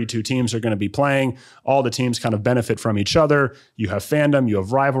season, 32 teams are going to be playing. All the teams kind of benefit from each other. You have fandom, you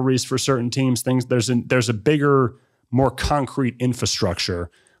have rivalries for certain teams, things. There's a bigger, more concrete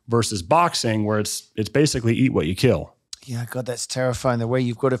infrastructure versus boxing, where it's basically eat what you kill. Yeah, God, that's terrifying, the way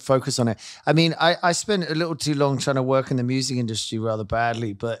you've got to focus on it. I mean, I spent a little too long trying to work in the music industry rather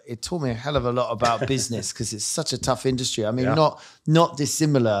badly, but it taught me a hell of a lot about business because it's such a tough industry. I mean, not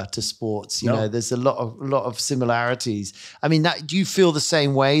dissimilar to sports. You know, there's a lot of similarities. I mean, do you feel the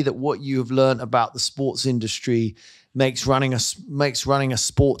same way, that what you have learned about the sports industry makes running a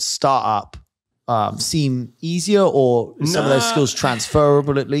sports startup seem easier, or some of those skills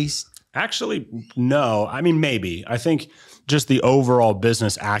transferable at least? Actually, no. I mean, maybe. I think just the overall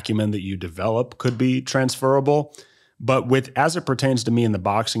business acumen that you develop could be transferable. But as it pertains to me in the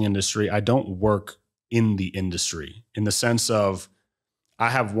boxing industry, I don't work in the industry in the sense of I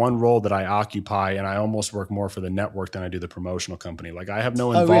have one role that I occupy, and I almost work more for the network than I do the promotional company. Like, I have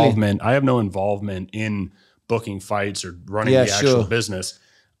no involvement. I have no involvement in booking fights or running the actual business.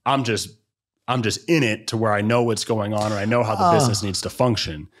 I'm just in it to where I know what's going on, or I know how the business needs to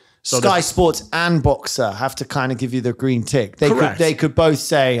function. So Sky Sports and BOXXER have to kind of give you the green tick. They could both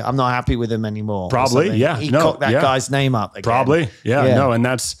say, I'm not happy with him anymore. Probably, yeah. He cocked that guy's name up again. Probably, yeah. No,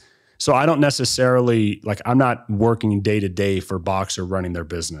 and so I don't necessarily, like, I'm not working day to day for BOXXER running their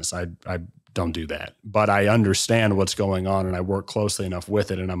business. I don't do that. But I understand what's going on, and I work closely enough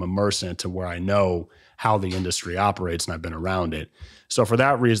with it, and I'm immersed in it to where I know how the industry operates, and I've been around it. So for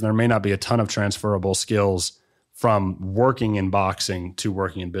that reason, there may not be a ton of transferable skills from working in boxing to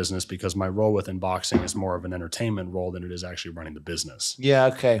working in business, because my role within boxing is more of an entertainment role than it is actually running the business. Yeah,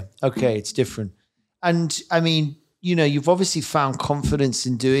 okay. It's different. And I mean, you know, you've obviously found confidence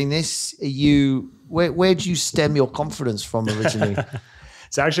in doing this. Where do you stem your confidence from originally?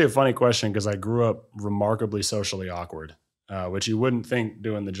 It's actually a funny question, because I grew up remarkably socially awkward, which you wouldn't think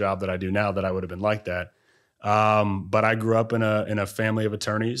doing the job that I do now that I would have been like that. But I grew up in a family of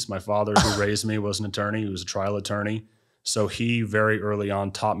attorneys. My father, who raised me, was an attorney. He was a trial attorney. So he very early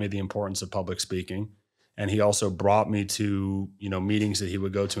on taught me the importance of public speaking. And he also brought me to, you know, meetings that he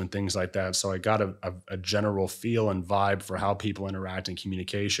would go to and things like that. So I got a general feel and vibe for how people interact in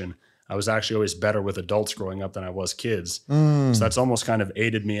communication. I was actually always better with adults growing up than I was kids. So that's almost kind of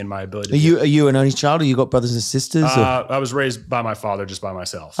aided me in my ability. Are you an only child, or you got brothers and sisters? I was raised by my father, just by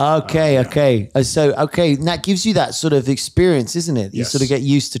myself. Okay. So, and that gives you that sort of experience, isn't it? You sort of get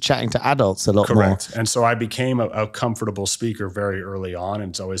used to chatting to adults a lot more. Correct. And so I became a comfortable speaker very early on, and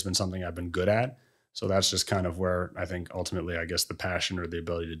it's always been something I've been good at. So that's just kind of where I think ultimately, I guess, the passion or the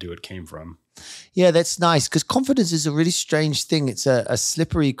ability to do it came from. Yeah, that's nice, because confidence is a really strange thing. It's a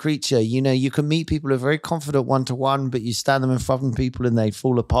slippery creature. You know, you can meet people who are very confident one-to-one, but you stand them in front of people and they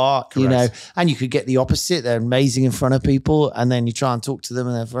fall apart. Correct. You know, and you could get the opposite. They're amazing in front of people, and then you try and talk to them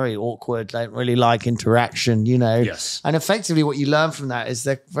and they're very awkward, don't really like interaction, you know. Yes. And effectively what you learn from that is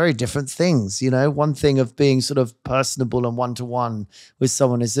they're very different things. You know, one thing of being sort of personable and one-to-one with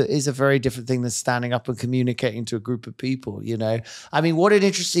someone is a very different thing than standing up and communicating to a group of people, you know. I mean, what an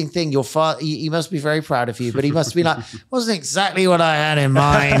interesting thing. Your father, he must be very proud of you, but he must be like, wasn't exactly what I had in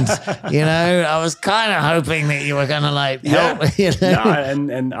mind. You know, I was kind of hoping that you were going to like help. You know? Yeah,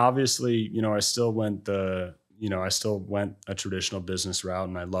 and obviously, you know, I still went a traditional business route,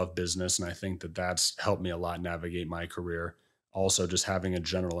 and I love business, and I think that that's helped me a lot navigate my career. Also, just having a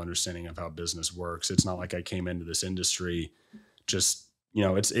general understanding of how business works. It's not like I came into this industry just, you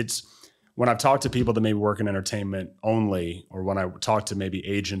know, it's when I've talked to people that maybe work in entertainment only, or when I talk to maybe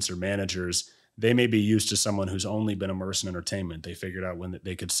agents or managers, they may be used to someone who's only been immersed in entertainment. They figured out when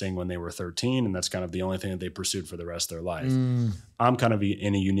they could sing when they were 13, and that's kind of the only thing that they pursued for the rest of their life. I'm kind of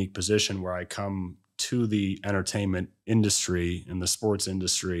in a unique position where I come to the entertainment industry and the sports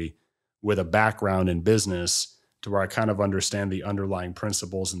industry with a background in business, to where I kind of understand the underlying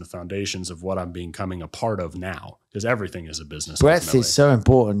principles and the foundations of what I'm becoming a part of now, because everything is a business. Breadth is so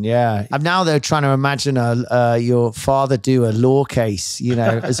important, yeah. I'm now though trying to imagine your father do a law case, you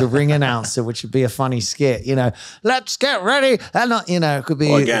know, as a ring announcer, which would be a funny skit, you know, let's get ready. And not, you know, it could be.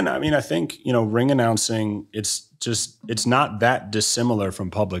 Well, again, I mean, I think, you know, ring announcing, it's not that dissimilar from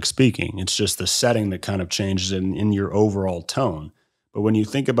public speaking. It's just the setting that kind of changes in your overall tone. But when you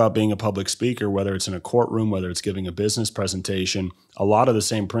think about being a public speaker, whether it's in a courtroom, whether it's giving a business presentation, a lot of the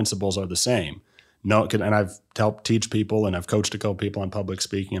same principles are the same. And I've helped teach people, and I've coached a couple people on public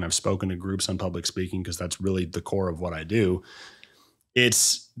speaking, and I've spoken to groups on public speaking, because that's really the core of what I do.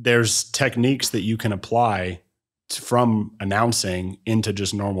 There's techniques that you can apply from announcing into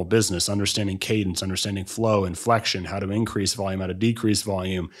just normal business, understanding cadence, understanding flow, inflection, how to increase volume, how to decrease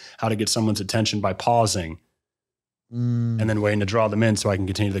volume, how to get someone's attention by pausing. And then waiting to draw them in so I can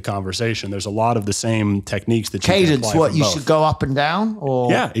continue the conversation. There's a lot of the same techniques that you cadence, can apply what you both. Should go up and down,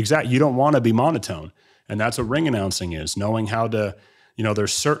 or yeah, exactly. You don't want to be monotone, and that's what ring announcing is. Knowing how to,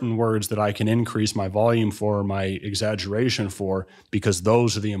 there's certain words that I can increase my volume for, my exaggeration for, because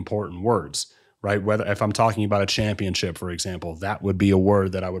those are the important words, right? Whether if I'm talking about a championship, for example, that would be a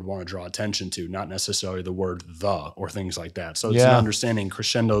word that I would want to draw attention to, not necessarily the word the or things like that. So it's an understanding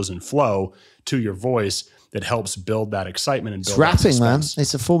crescendos and flow to your voice that helps build that excitement and build rapping, man.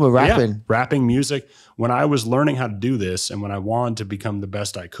 It's a form of rapping. Yeah, rapping, music. When I was learning how to do this and when I wanted to become the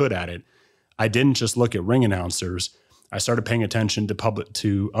best I could at it, I didn't just look at ring announcers. I started paying attention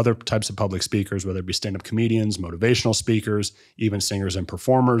to other types of public speakers, whether it be stand-up comedians, motivational speakers, even singers and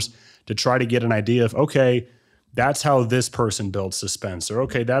performers, to try to get an idea of, okay, that's how this person builds suspense, or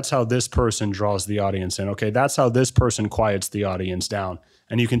okay, that's how this person draws the audience in. Okay, that's how this person quiets the audience down.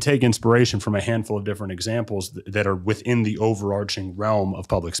 And you can take inspiration from a handful of different examples that are within the overarching realm of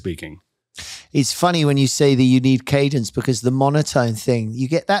public speaking. It's funny when you say that you need cadence, because the monotone thing, you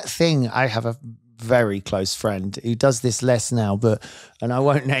get that thing. I have a very close friend who does this less now, and I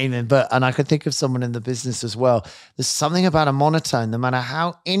won't name him, and I could think of someone in the business as well. There's something about a monotone, no matter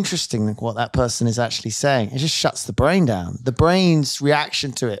how interesting what that person is actually saying, it just shuts the brain down. The brain's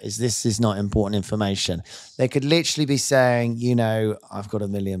reaction to it is, this is not important information. They could literally be saying, I've got £1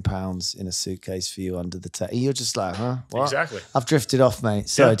 million in a suitcase for you under the table. You're just like, huh? What? Exactly. I've drifted off, mate.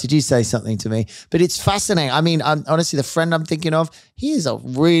 Sorry, did you say something to me? But it's fascinating. I mean, honestly, the friend I'm thinking of, he is a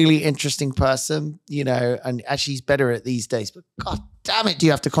really interesting person, and actually he's better at these days, but God damn it, do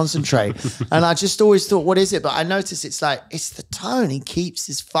you have to concentrate? And I just always thought, what is it? But I notice it's the tone. He keeps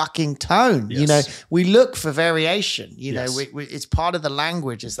his fucking tone. Yes. We look for variation. Yes. It's part of the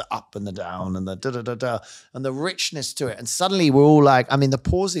language, is the up and the down and the da-da-da-da and the richness to it. And suddenly we're all like, I mean, the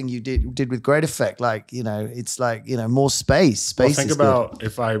pausing you did with great effect, it's like, more space. Well, think about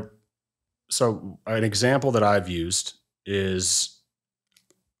so an example that I've used is,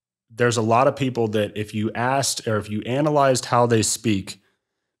 there's a lot of people that if you asked or if you analyzed how they speak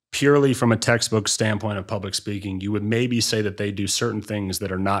purely from a textbook standpoint of public speaking, you would maybe say that they do certain things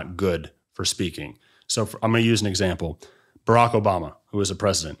that are not good for speaking. So I'm going to use an example. Barack Obama, who was a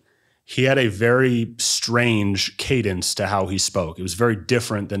president, he had a very strange cadence to how he spoke. It was very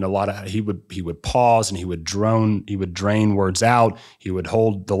different than a lot of, he would pause and he would drain words out. He would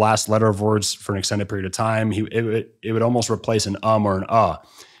hold the last letter of words for an extended period of time. It would almost replace an or an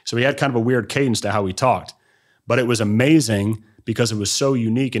So he had kind of a weird cadence to how he talked, but it was amazing because it was so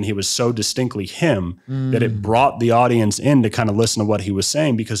unique and he was so distinctly him that it brought the audience in to kind of listen to what he was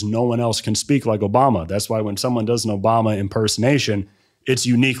saying, because no one else can speak like Obama. That's why when someone does an Obama impersonation, it's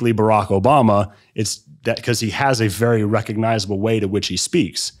uniquely Barack Obama. It's that because he has a very recognizable way to which he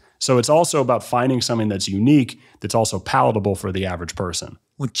speaks. So it's also about finding something that's unique, that's also palatable for the average person.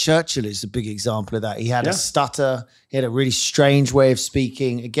 Well, Churchill is a big example of that. He had a stutter. He had a really strange way of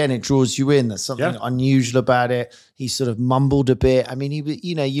speaking. Again, it draws you in. There's something unusual about it. He sort of mumbled a bit. I mean,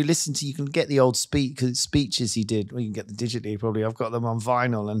 you listen to, you can get the old speeches he did. Well, you can get them digitally probably. I've got them on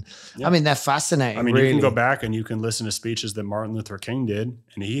vinyl. And I mean, they're fascinating. I mean, really. You can go back and you can listen to speeches that Martin Luther King did.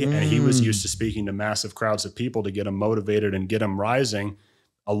 And he was used to speaking to massive crowds of people to get them motivated and get them rising.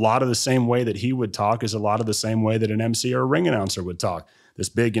 A lot of the same way that he would talk is a lot of the same way that an MC or a ring announcer would talk. This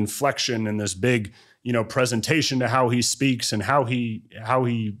big inflection and this big, presentation to how he speaks and how he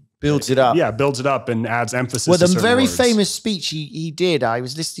builds it up. Yeah, builds it up and adds emphasis. Well, to the very words. famous speech he did, I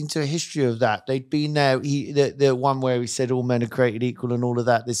was listening to a history of that. They'd been there, the one where he said all men are created equal and all of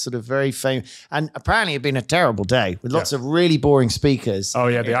that, this sort of very famous, and apparently it had been a terrible day with lots of really boring speakers. Oh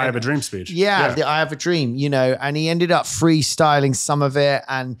yeah, the I Have a Dream speech. Yeah, the I Have a Dream, and he ended up freestyling some of it,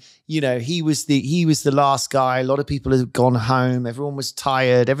 and he was the last guy. A lot of people had gone home. Everyone was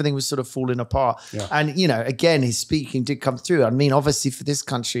tired. Everything was sort of falling apart. Yeah. And, again, his speaking did come through. I mean, obviously for this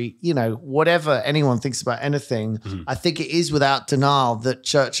country, whatever anyone thinks about anything, I think it is without denial that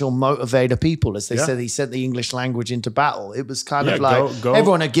Churchill motivated people. As they said, he sent the English language into battle. It was kind of like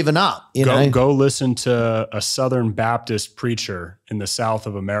everyone had given up. Go listen to a Southern Baptist preacher in the South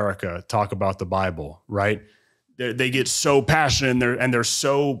of America talk about the Bible, right? They get so passionate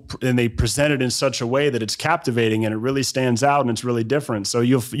and they present it in such a way that it's captivating and it really stands out and it's really different. So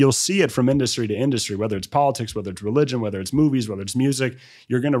you'll see it from industry to industry, whether it's politics, whether it's religion, whether it's movies, whether it's music.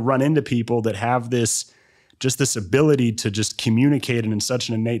 You're going to run into people that have this ability to just communicate in such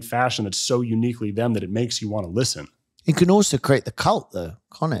an innate fashion that's so uniquely them that it makes you want to listen. It can also create the cult, though,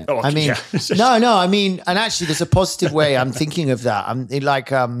 can't it? Oh, I mean, yeah. no, I mean, and actually there's a positive way I'm thinking of that. I'm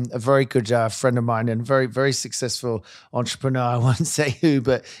like a very good friend of mine and very, very successful entrepreneur. I won't say who,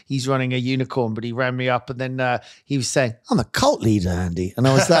 but he's running a unicorn, but he ran me up and then he was saying, I'm a cult leader, Andy. And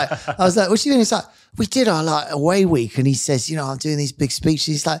I was like, what you doing? He's like, we did our like away week. And he says, you know, I'm doing these big speeches.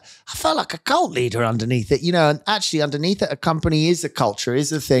 He's like, I felt like a cult leader underneath it, you know, and actually underneath it, a company is a culture,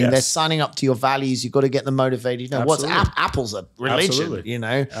 is a thing. Yes. They're signing up to your values. You've got to get them motivated. You know, what's Apple's a religion, Absolutely. You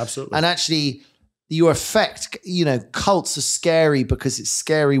know? Absolutely. And actually your effect, you know, cults are scary because it's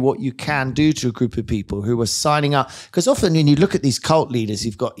scary what you can do to a group of people who are signing up. Because often when you look at these cult leaders,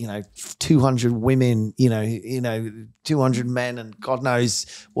 you've got, you know, 200 women, you know, 200 men and God knows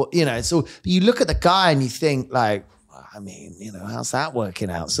what, you know. So you look at the guy and you think like, I mean, you know, how's that working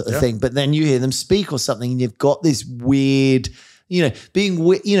out sort of thing? But then you hear them speak or something and you've got this weird, you know,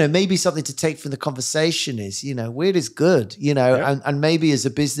 you know, maybe something to take from the conversation is, you know, weird is good, you know, and maybe as a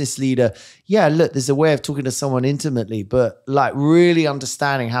business leader, yeah, look, there's a way of talking to someone intimately, but like really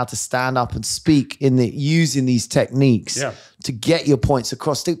understanding how to stand up and speak using these techniques to get your points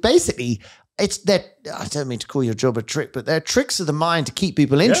across. Basically, it's that, I don't mean to call your job a trick, but they're tricks of the mind to keep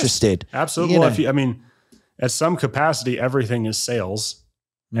people interested. Absolutely. Well, I mean, at some capacity, everything is sales,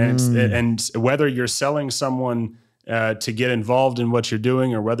 and whether you're selling someone to get involved in what you're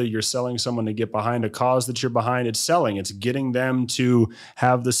doing, or whether you're selling someone to get behind a cause that you're behind, it's selling. It's getting them to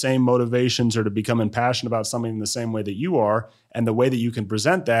have the same motivations or to become impassioned about something in the same way that you are. And the way that you can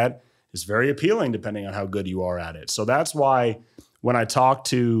present that is very appealing depending on how good you are at it. So that's why when I talk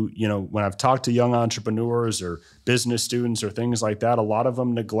to, you know, when I've talked to young entrepreneurs or business students or things like that, a lot of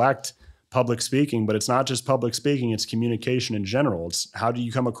them neglect public speaking, but it's not just public speaking, it's communication in general. It's how do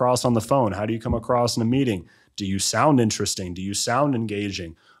you come across on the phone? How do you come across in a meeting? Do you sound interesting? Do you sound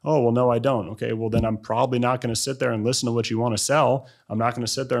engaging? Oh, well, no, I don't. Okay, well, then I'm probably not going to sit there and listen to what you want to sell. I'm not going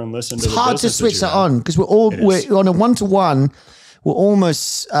to sit there and listen to the business. It's hard to switch that on because we're on a one-to-one. We're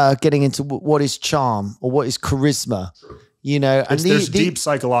almost getting into what is charm or what is charisma. You know, and there's deep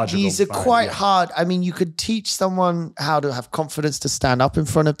psychological. These are quite hard. I mean, you could teach someone how to have confidence to stand up in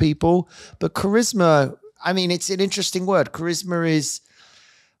front of people, but charisma, I mean, it's an interesting word. Charisma is,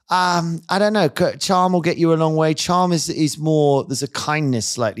 I don't know. Charm will get you a long way. Charm is more, there's a kindness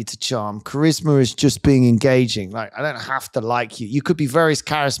slightly to charm. Charisma is just being engaging. Like, I don't have to like you. You could be very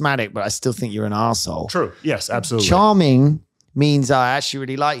charismatic, but I still think you're an arsehole. True. Yes, absolutely. Charming means I actually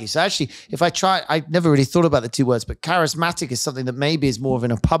really like you. So actually, if I never really thought about the two words, but charismatic is something that maybe is more of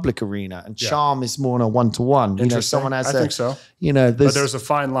in a public arena, and charm is more in a one-to-one. You know, someone has I think so. You know, but there's a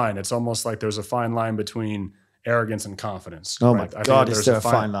fine line. It's almost like there's a fine line between arrogance and confidence. Oh my God, is there a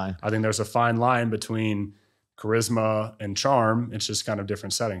fine line? I think there's a fine line between charisma and charm. It's just kind of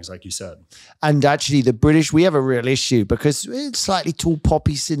different settings, like you said. And actually the British, we have a real issue because it's slightly tall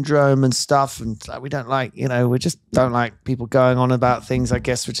poppy syndrome and stuff. And we don't like, you know, we just don't like people going on about things. I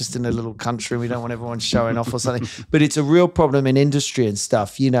guess we're just in a little country. We don't want everyone showing off or something, but it's a real problem in industry and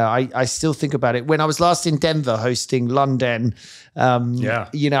stuff. You know, I still think about it. When I was last in Denver hosting London,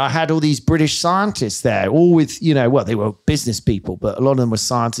 you know, I had all these British scientists there, all with, you know, well, they were business people, but a lot of them were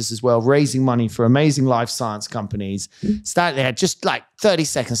scientists as well, raising money for amazing life science companies. They had just like 30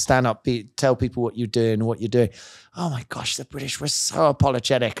 seconds, stand up, tell people what you're doing and what you're doing. Oh my gosh, the British were so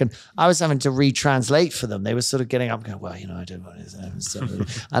apologetic. And I was having to retranslate for them. They were sort of getting up and going, well, you know, I don't want to.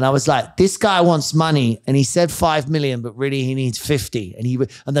 And I was like, this guy wants money. And he said 5 million, but really he needs 50.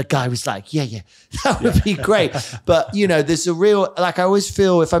 And the guy was like, yeah, that would be great. But, you know, there's a real, like I always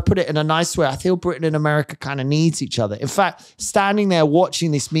feel, if I put it in a nice way, I feel Britain and America kind of needs each other. In fact, standing there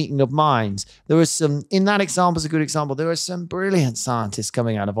watching this meeting of minds, there was some, in that example is a good example, there were some brilliant scientists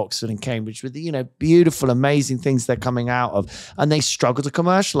coming out of Oxford and Cambridge with, you know, beautiful, amazing things they're coming out of, and they struggle to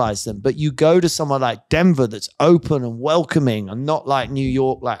commercialize them. But you go to somewhere like Denver that's open and welcoming and not like New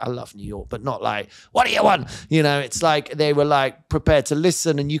York, like I love New York, but not like, what do you want? You know, it's like they were like prepared to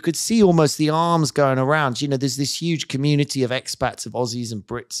listen, and you could see almost the arms going around. You know, there's this huge community of expats, of Aussies and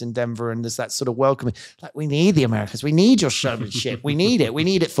Brits in Denver, and there's that sort of welcoming. Like, we need the Americans. We need your showmanship. We need it. We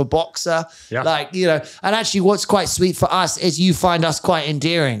need it for BOXXER. Yeah. Like, you know, and actually what's quite sweet for us is you find us quite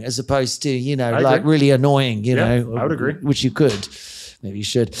endearing as opposed to, you know, like really annoying, you know. I would agree. Which you could. Maybe you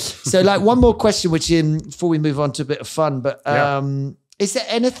should. So like one more question, which before we move on to a bit of fun, but is there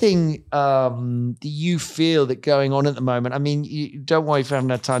anything that you feel that going on at the moment? I mean, you don't worry if you haven't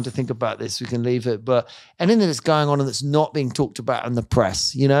had time to think about this, we can leave it, but anything that's going on and that's not being talked about in the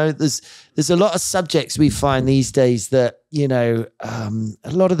press, you know, there's there's a lot of subjects we find these days that, you know,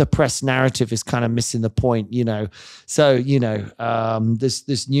 a lot of the press narrative is kind of missing the point, you know. So, you know,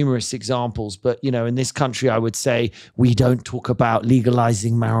 there's numerous examples, but, you know, in this country, I would say we don't talk about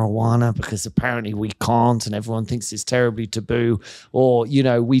legalizing marijuana because apparently we can't and everyone thinks it's terribly taboo. Or, you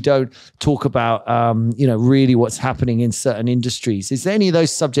know, we don't talk about, you know, really what's happening in certain industries. Is there any of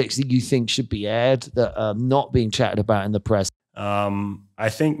those subjects that you think should be aired that are not being chatted about in the press? I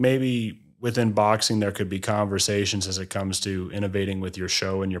think maybe within boxing, there could be conversations as it comes to innovating with your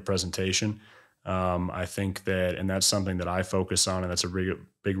show and your presentation. I think that, and that's something that I focus on, and that's a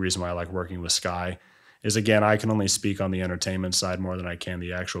big reason why I like working with Sky, is again, I can only speak on the entertainment side more than I can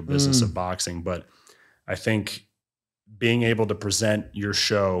the actual business of boxing. But I think being able to present your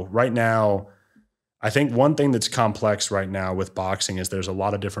show right now, I think one thing that's complex right now with boxing is there's a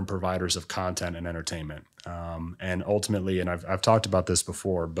lot of different providers of content and entertainment. And ultimately, and I've talked about this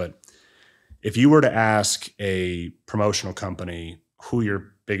before, but if you were to ask a promotional company who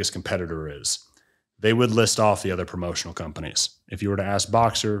your biggest competitor is, they would list off the other promotional companies. If you were to ask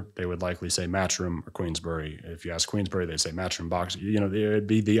BOXXER, they would likely say Matchroom or Queensbury. If you ask Queensbury, they'd say Matchroom, BOXXER. You know, it would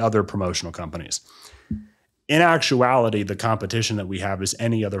be the other promotional companies. In actuality, the competition that we have is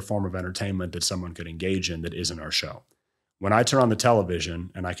any other form of entertainment that someone could engage in that isn't our show. When I turn on the television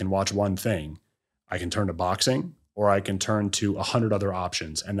and I can watch one thing, I can turn to boxing or I can turn to 100 other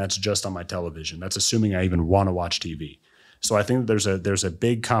options, and that's just on my television. That's assuming I even want to watch TV. So I think there's a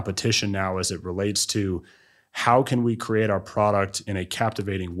big competition now as it relates to how can we create our product in a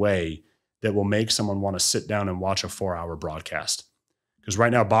captivating way that will make someone want to sit down and watch a 4-hour broadcast. Because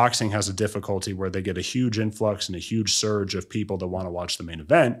right now, boxing has a difficulty where they get a huge influx and a huge surge of people that want to watch the main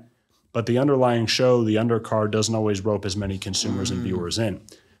event, but the underlying show, the undercard, doesn't always rope as many consumers and viewers in.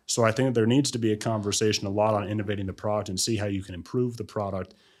 So I think that there needs to be a conversation a lot on innovating the product and see how you can improve the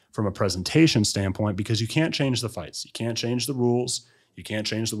product from a presentation standpoint, because you can't change the fights. You can't change the rules. You can't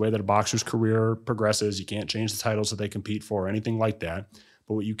change the way that a boxer's career progresses. You can't change the titles that they compete for or anything like that.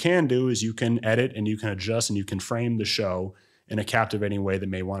 But what you can do is you can edit and you can adjust and you can frame the show in a captivating way that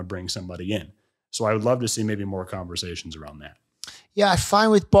may want to bring somebody in. So I would love to see maybe more conversations around that. Yeah, I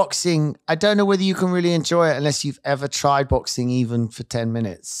find with boxing, I don't know whether you can really enjoy it unless you've ever tried boxing even for 10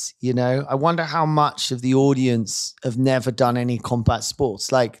 minutes. You know, I wonder how much of the audience have never done any combat sports.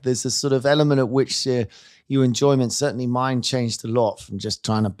 Like there's a sort of element at which your enjoyment, certainly mine, changed a lot from just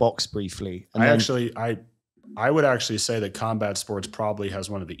trying to box briefly. And I would actually say that combat sports probably has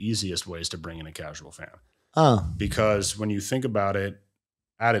one of the easiest ways to bring in a casual fan. Because when you think about it,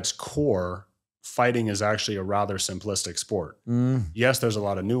 at its core, fighting is actually a rather simplistic sport. Yes, there's a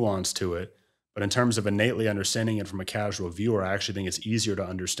lot of nuance to it, but in terms of innately understanding it from a casual viewer, I actually think it's easier to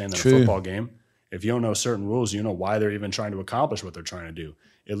understand than a football game. If you don't know certain rules, you know why they're even trying to accomplish what they're trying to do.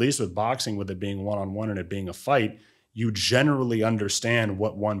 At least with boxing, with it being one-on-one and it being a fight, you generally understand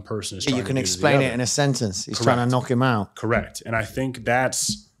what one person is trying to do. You can explain it in a sentence. He's trying to knock him out. Correct. And I think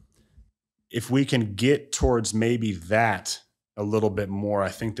that's, if we can get towards maybe that a little bit more, I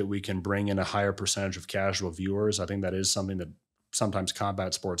think that we can bring in a higher percentage of casual viewers. I think that is something that sometimes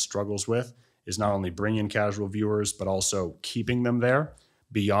combat sports struggles with, is not only bringing casual viewers, but also keeping them there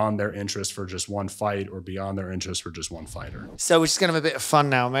beyond their interest for just one fight or beyond their interest for just one fighter. So we're just going to have a bit of fun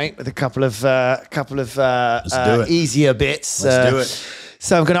now, mate, with a couple of easier bits. Let's do it.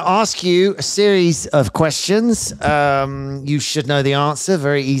 So I'm going to ask you a series of questions. You should know the answer.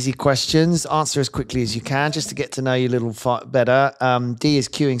 Very easy questions. Answer as quickly as you can, just to get to know you a little better. D is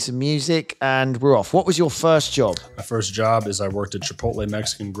cueing some music, and we're off. What was your first job? My first job is I worked at Chipotle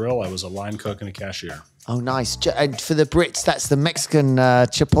Mexican Grill. I was a line cook and a cashier. Oh, nice. And for the Brits, that's the Mexican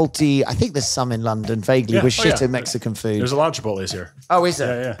Chipotle. I think there's some in London, vaguely. We're shit at Mexican food. There's a lot of Chipotles here. Oh, is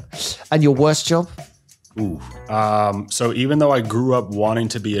there? Yeah. And your worst job? Ooh. So even though I grew up wanting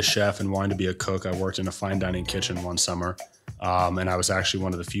to be a chef and wanting to be a cook, I worked in a fine dining kitchen one summer. And I was actually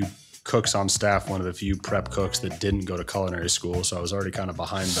one of the few cooks on staff, one of the few prep cooks that didn't go to culinary school. So I was already kind of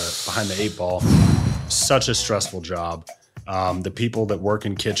behind the 8 ball. Such a stressful job. The people that work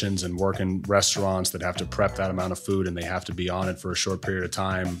in kitchens and work in restaurants that have to prep that amount of food and they have to be on it for a short period of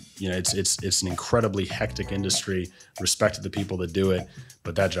time, you know, it's an incredibly hectic industry. Respect to the people that do it,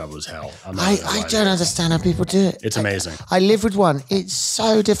 but that job was hell. I don't understand how people do it. It's amazing. I live with one. It's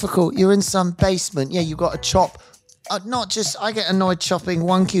so difficult. You're in some basement. Yeah, you've got to chop. Not just, I get annoyed chopping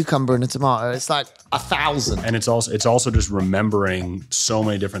one cucumber and a tomato. It's like 1,000. And it's also just remembering so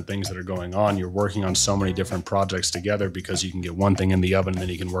many different things that are going on. You're working on so many different projects together because you can get one thing in the oven and then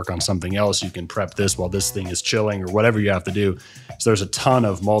you can work on something else. You can prep this while this thing is chilling or whatever you have to do. So there's a ton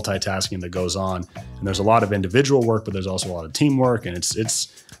of multitasking that goes on, and there's a lot of individual work, but there's also a lot of teamwork. And it's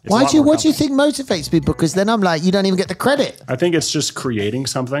What do you think motivates people? Because then I'm like, you don't even get the credit. I think it's just creating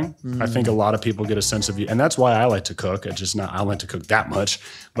something. I think a lot of people get a sense of you, and that's why I like to cook. It's just not I like to cook that much,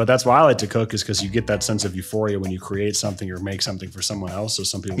 but that's why I like to cook is because you get that sense of euphoria when you create something or make something for someone else. So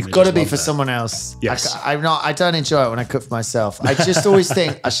some people you've got to be for someone else. Yes, I don't enjoy it when I cook for myself. I just always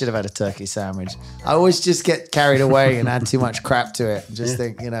think I should have had a turkey sandwich. I always just get carried away and add too much crap to it. Just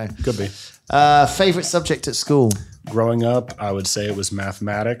think, could be. Favorite subject at school. Growing up, I would say it was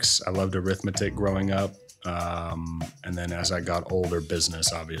mathematics. I loved arithmetic growing up. And then as I got older,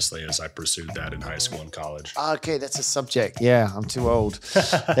 business, obviously, as I pursued that in high school and college. Okay, that's a subject. Yeah, I'm too old.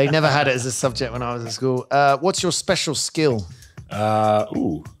 They never had it as a subject when I was at school. What's your special skill? I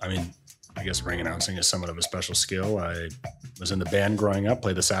guess ring announcing is somewhat of a special skill. I was in the band growing up,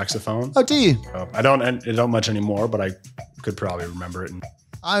 played the saxophone. Oh, do you? I don't much anymore, but I could probably remember it.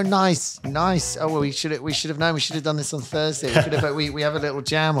 Oh, nice. Oh, well, we should have known. We should have done this on Thursday. We have a little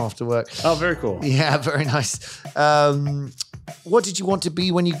jam after work. Oh, very cool. Yeah, very nice. What did you want to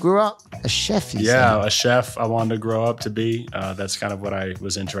be when you grew up? A chef, you said? A chef I wanted to grow up to be. That's kind of what I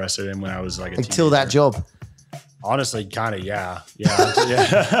was interested in when I was like a Until teenager. that job. Honestly, kind of, yeah.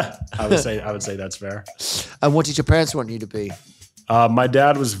 Yeah. I would say that's fair. And what did your parents want you to be? My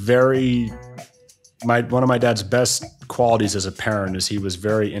dad was one of my dad's best qualities as a parent is he was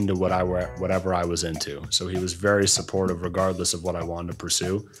very into whatever I was into. So he was very supportive regardless of what I wanted to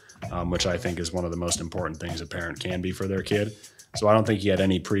pursue, which I think is one of the most important things a parent can be for their kid. So I don't think he had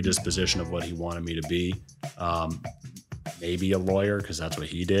any predisposition of what he wanted me to be. Maybe a lawyer because that's what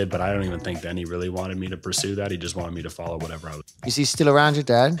he did, but I don't even think then he really wanted me to pursue that. He just wanted me to follow whatever I was. Is he still around, your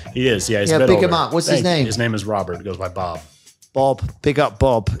dad? He is, yeah. He's big older. Him up. What's his name? His name is Robert. He goes by Bob. Bob, big up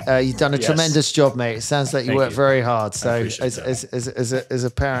Bob. You've done a tremendous job, mate. It sounds like you work very hard. So as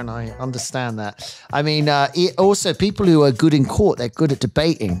a parent, I understand that. I mean, also people who are good in court, they're good at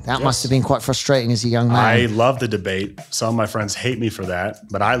debating. That must have been quite frustrating as a young man. I love the debate. Some of my friends hate me for that,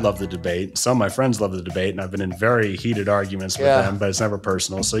 but I love the debate. Some of my friends love the debate, and I've been in very heated arguments with them, but it's never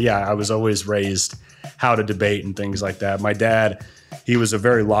personal. So yeah, I was always raised how to debate and things like that. My dad, he was a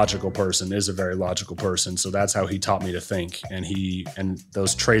very logical person, is a very logical person. So that's how he taught me to think. And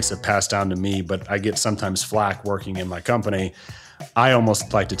those traits have passed down to me, but I get sometimes flack working in my company. I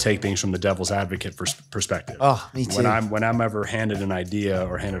almost like to take things from the devil's advocate perspective. Oh, me too. When I'm ever handed an idea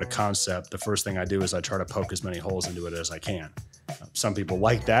or handed a concept, the first thing I do is I try to poke as many holes into it as I can. Some people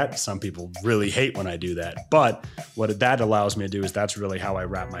like that. Some people really hate when I do that. But what that allows me to do is that's really how I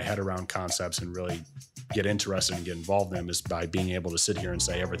wrap my head around concepts and really get interested and get involved in them is by being able to sit here and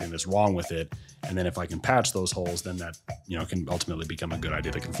say everything that's wrong with it. And then if I can patch those holes, then that, can ultimately become a good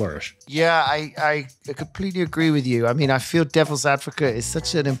idea that can flourish. Yeah, I completely agree with you. I mean, I feel devil's advocate is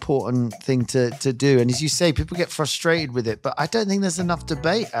such an important thing to do. And as you say, people get frustrated with it, but I don't think there's enough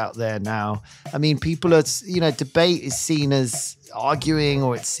debate out there now. I mean, people are, debate is seen as arguing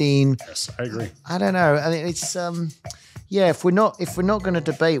or it's seen. Yes, I agree. I don't know. I mean, it's, if we're not going to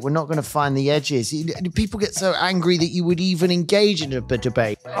debate, we're not going to find the edges. People get so angry that you would even engage in a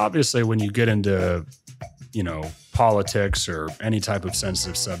debate. Obviously, when you get into, politics or any type of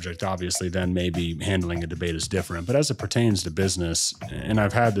sensitive subject, obviously then maybe handling a debate is different. But as it pertains to business, and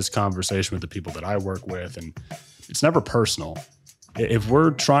I've had this conversation with the people that I work with, and it's never personal. If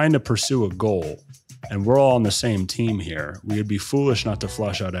we're trying to pursue a goal and we're all on the same team here, we would be foolish not to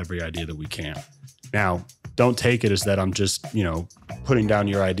flush out every idea that we can. Now, don't take it as that I'm just, putting down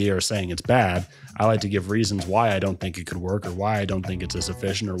your idea or saying it's bad. I like to give reasons why I don't think it could work or why I don't think it's as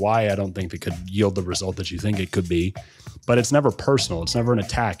efficient or why I don't think it could yield the result that you think it could be. But it's never personal. It's never an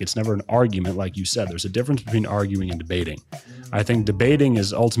attack. It's never an argument, like you said. There's a difference between arguing and debating. I think debating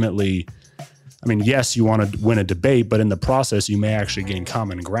is ultimately, yes, you want to win a debate, but in the process, you may actually gain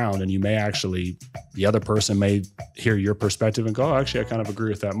common ground and you may actually, the other person may hear your perspective and go, oh, actually, I kind of agree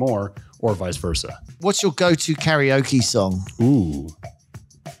with that more, or vice versa. What's your go-to karaoke song? Ooh,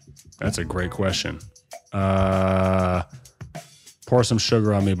 that's a great question. Pour Some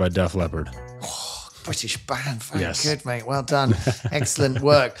Sugar on Me by Def Leppard. British band. Very good, mate. Well done. Excellent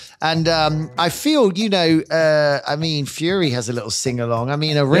work. And I feel, Fury has a little sing-along.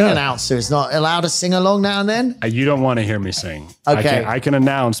 A ring announcer is not allowed to sing along now and then? You don't want to hear me sing. Okay. I can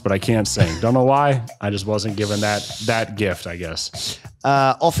announce, but I can't sing. Don't know why. I just wasn't given that gift, I guess.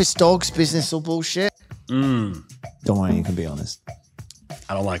 Office Dogs, Business or Bullsh-t? Don't worry, you can be honest.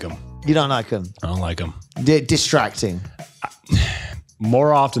 I don't like them. You don't like them? I don't like them. Distracting?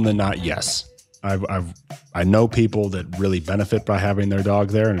 More often than not, yes. I know people that really benefit by having their dog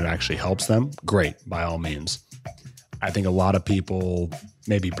there and it actually helps them. Great, by all means. I think a lot of people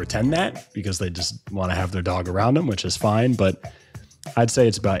maybe pretend that because they just want to have their dog around them, which is fine. But I'd say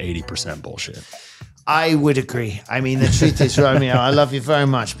it's about 80% bullshit. I would agree. I mean, the truth is, Romeo, I love you very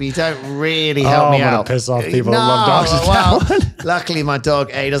much, but you don't really help me I'm out. gonna piss off people who love dogs. Well, luckily my dog,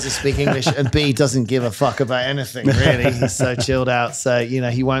 A, doesn't speak English, and B, doesn't give a fuck about anything, really. He's so chilled out. So, you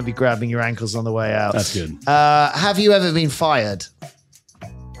know, he won't be grabbing your ankles on the way out. That's good. Have you ever been fired?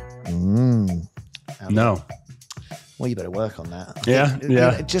 No. Well, you better work on that.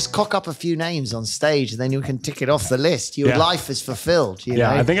 Yeah. Just cock up a few names on stage and then you can tick it off the list. Your life is fulfilled. You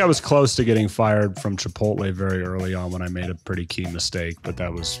know? I think I was close to getting fired from Chipotle very early on when I made a pretty key mistake, but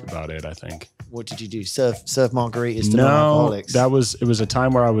that was about it, I think. What did you do? Serve margaritas to non-alcoholics? It was a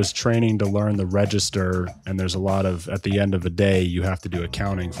time where I was training to learn the register, and there's a lot of, at the end of a day, you have to do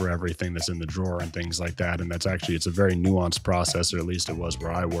accounting for everything that's in the drawer and things like that. And it's a very nuanced process, or at least it was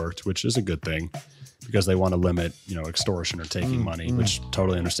where I worked, which is a good thing, because they want to limit, extortion or taking money, which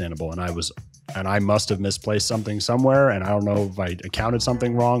totally understandable. And I must have misplaced something somewhere, and I don't know if I accounted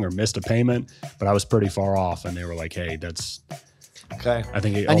something wrong or missed a payment, but I was pretty far off, and they were like, "Hey, that's." Okay. I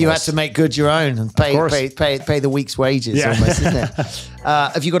think you had to make good your own and pay the week's wages almost, isn't it?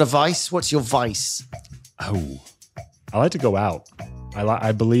 Have you got a vice? What's your vice? Oh, I like to go out.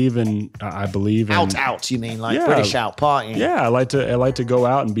 I believe in out. You mean like British out partying? Yeah, I like to go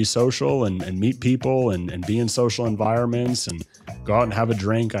out and be social and meet people and be in social environments and go out and have a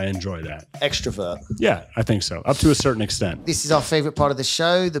drink. I enjoy that. Extrovert. Yeah, I think so, up to a certain extent. This is our favorite part of the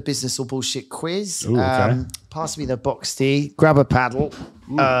show, the business or bullshit quiz. Ooh, okay. Pass me the Boxx-t. Grab a paddle.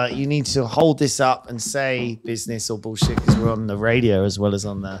 You need to hold this up and say business or bullshit because we're on the radio as well as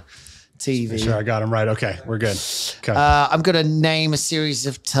on the TV. Sure, I got them right. Okay, we're good. Okay. I'm going to name a series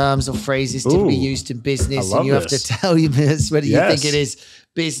of terms or phrases typically used in business, and you have to tell me whether you think it is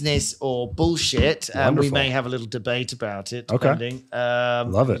business or bullshit. And we may have a little debate about it, depending. Love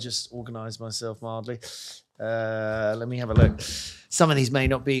it. Let me just organize myself mildly. Let me have a look. Some of these may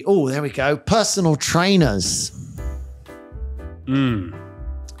not be. Oh, there we go. Personal trainers.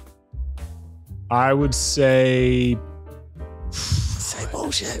 I would say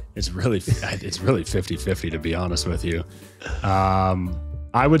bullshit. It's really 50-50 to be honest with you.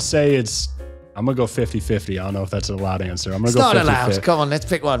 I would say I'm gonna go 50-50. I don't know if that's a loud answer. I'm gonna go 50-50. It's not allowed. Come on, let's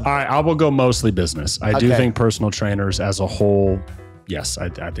pick one. All right, I will go mostly business. I do think personal trainers as a whole, yes, I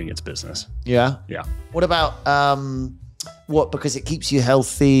think it's business. Yeah. Yeah. What about because it keeps you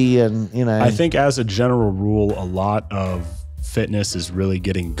healthy and I think as a general rule, a lot of fitness is really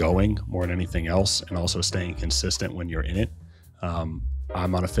getting going more than anything else, and also staying consistent when you're in it.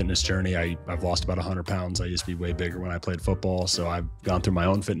 I'm on a fitness journey. I've lost about 100 pounds. I used to be way bigger when I played football. So I've gone through my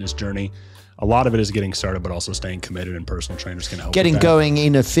own fitness journey. A lot of it is getting started, but also staying committed, and personal trainers can help. Getting going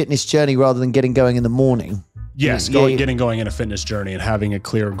in a fitness journey rather than getting going in the morning. Yes, getting going in a fitness journey and having a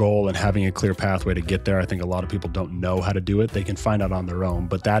clear goal and having a clear pathway to get there. I think a lot of people don't know how to do it. They can find out on their own,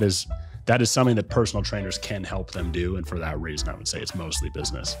 but that is something that personal trainers can help them do. And for that reason, I would say it's mostly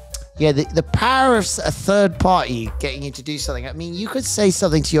business. Yeah, the power of a third party getting you to do something. I mean, you could say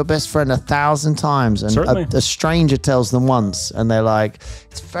something to your best friend 1,000 times and a stranger tells them once and they're like,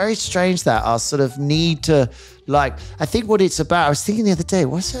 it's very strange that our sort of need to, I think what it's about, I was thinking the other day,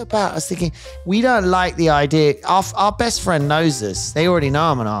 what's it about? I was thinking, we don't like the idea, our best friend knows this. They already know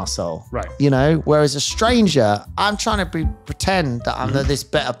I'm an arsehole. Right. Whereas a stranger, I'm trying to pretend that I'm this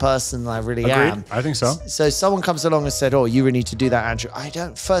better person than I really am. I think so. So someone comes along and said, oh, you really need to do that, Andrew.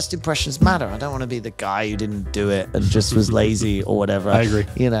 First impressions matter. I don't want to be the guy who didn't do it and just was lazy or whatever. I agree.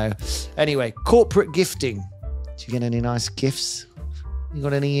 Anyway, corporate gifting. Do you get any nice gifts? You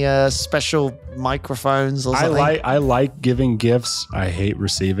got any special microphones or something? I like giving gifts. I hate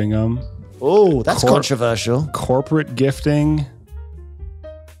receiving them. Oh, that's controversial. Corporate gifting.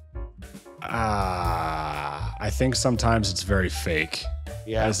 I think sometimes it's very fake.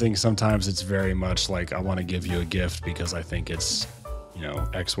 Yeah. I think sometimes it's very much like I want to give you a gift because I think it's,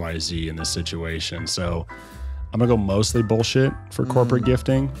 XYZ in this situation. So I'm going to go mostly bullshit for corporate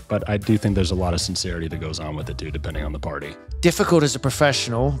gifting, but I do think there's a lot of sincerity that goes on with it too, depending on the party. Difficult as a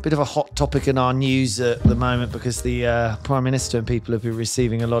professional, bit of a hot topic in our news at the moment because the Prime Minister and people have been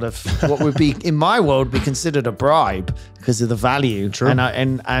receiving a lot of what would be, in my world, be considered a bribe because of the value. True. And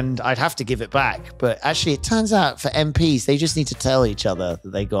I'd have to give it back. But actually, it turns out for MPs, they just need to tell each other that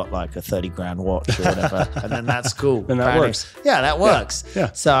they got like a 30 grand watch or whatever. And then that's cool. And that works. Yeah, that works.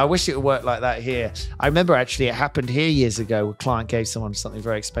 Yeah. So I wish it would work like that here. I remember actually it happened here years ago. A client gave someone something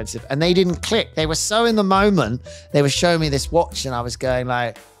very expensive and they didn't click. They were so in the moment. They were showing me this watch and I was going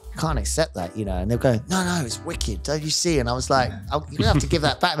like, I can't accept that, and they're going, no, it's wicked. Don't you see? And I was like, you're going to have to give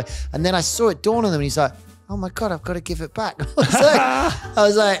that back. And then I saw it dawn on them and he's like, oh my God, I've got to give it back. I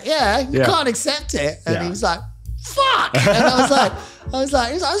was like, yeah, you can't accept it. And he was like, fuck. And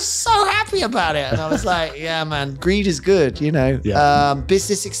I was so happy about it. And I was like, yeah, man, greed is good, you know. Yeah.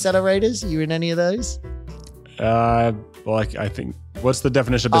 Business accelerators, you in any of those? Well, I think, what's the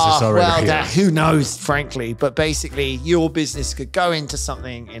definition of business accelerator? Well, who knows, frankly. But basically, your business could go into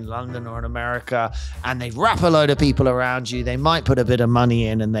something in London or in America, and they wrap a load of people around you. They might put a bit of money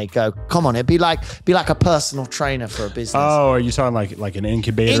in, and they go, "Come on!" It'd be like a personal trainer for a business. Oh, are you talking like an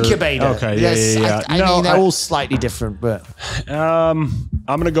incubator? Incubator. Okay. Yes, Yeah. I mean, they're all slightly different, but I'm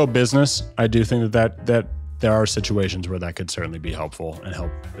gonna go business. I do think that there are situations where that could certainly be helpful and help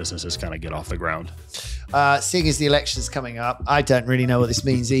businesses kind of get off the ground. Seeing as the election's coming up, I don't really know what this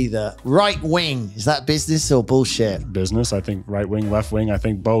means either. Right wing, is that business or bullshit? Business. I think right wing, left wing. I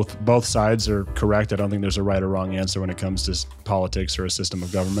think both sides are correct. I don't think there's a right or wrong answer when it comes to politics or a system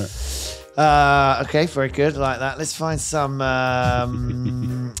of government. Okay, very good. I like that. Let's find some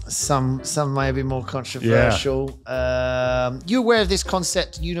maybe more controversial. Yeah. You aware of this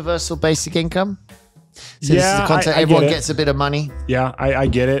concept, universal basic income? So this is the concept, everyone gets a bit of money. Yeah, I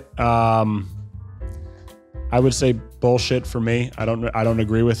get it. I would say bullshit for me. I don't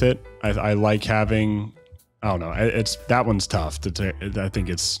agree with it. I like having, I don't know. That one's tough to take. I think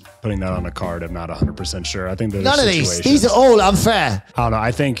it's putting that on a card. I'm not 100% sure. I think there's none of these are all unfair. I don't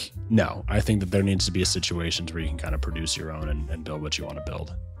know. I think that there needs to be situations where you can kind of produce your own and build what you want to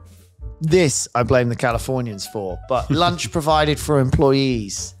build. This I blame the Californians for, but lunch provided for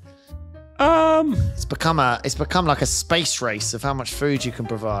employees. It's become like a space race of how much food you can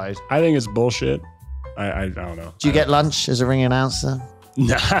provide. I think it's bullshit. I don't know. Do you get lunch as a ring announcer?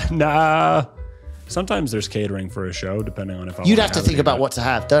 Nah. Sometimes there's catering for a show, depending on if I. You'd have to think about what to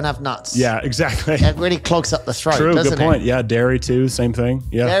have. Don't have nuts. Yeah, exactly. It really clogs up the throat. True, doesn't good point. Yeah, dairy too, same thing.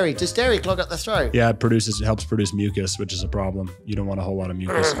 Yeah. Does dairy clog up the throat? Yeah, it helps produce mucus, which is a problem. You don't want a whole lot of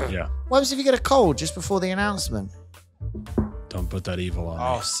mucus. Yeah. What happens if you get a cold just before the announcement? Don't put that evil on me.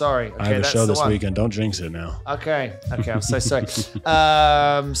 Oh, sorry. Okay, I have a show this weekend. Don't jinx it now. Okay, I'm so sorry.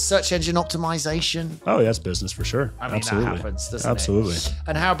 Search engine optimization. Oh, that's business for sure. I mean, absolutely. that happens, doesn't absolutely. it?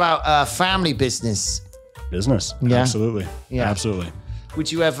 And how about family business? Business. Yeah. Absolutely. Yeah. Absolutely.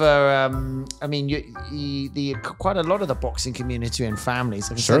 Would you ever? I mean, quite a lot of the boxing community and families.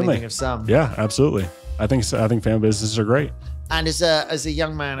 I can certainly think of some. Yeah, absolutely. I think family businesses are great. And as a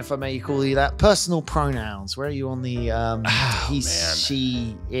young man, if I may call you that, personal pronouns. Where are you on the he,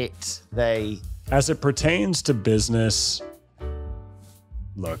 she, it, they? As it pertains to business,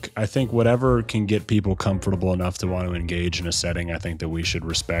 look, I think whatever can get people comfortable enough to want to engage in a setting, I think that we should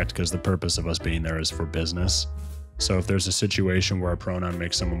respect, because the purpose of us being there is for business. So if there's a situation where a pronoun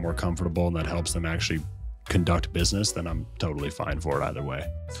makes someone more comfortable and that helps them actually conduct business, then I'm totally fine for it either way.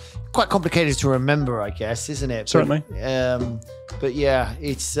 Quite complicated to remember, I guess, isn't it? Certainly. But yeah,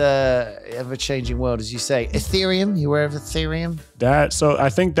 it's ever-changing world, as you say. Ethereum, you aware of Ethereum? I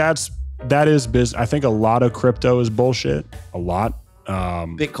think that is business. I think a lot of crypto is bullshit. A lot.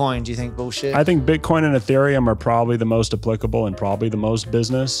 Bitcoin, do you think bullshit? I think Bitcoin and Ethereum are probably the most applicable and probably the most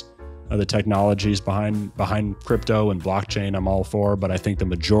business. The technologies behind crypto and blockchain, I'm all for, but I think the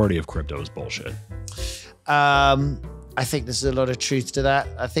majority of crypto is bullshit. I think there's a lot of truth to that.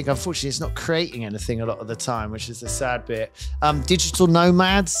 I think, unfortunately, it's not creating anything a lot of the time, which is the sad bit. Digital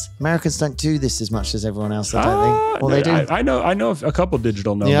nomads. Americans don't do this as much as everyone else, I don't think. Well, they do. I know a couple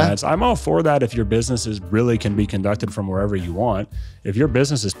digital nomads. Yeah. I'm all for that if your business really can be conducted from wherever you want. If your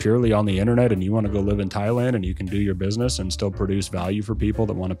business is purely on the internet and you want to go live in Thailand and you can do your business and still produce value for people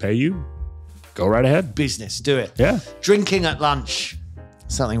that want to pay you, go right ahead. Business, do it. Yeah. Drinking at lunch.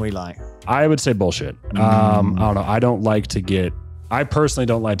 Something we like. I would say bullshit. I don't know. I personally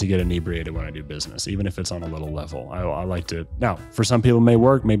don't like to get inebriated when I do business, even if it's on a little level. I like to. Now, for some people it may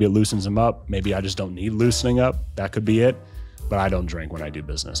work. Maybe it loosens them up. Maybe I just don't need loosening up. That could be it. But I don't drink when I do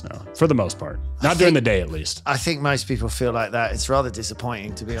business now, for the most part. Not during the day, at least. I think most people feel like that. It's rather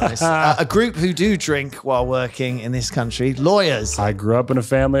disappointing, to be honest. A group who do drink while working in this country, lawyers. I grew up in a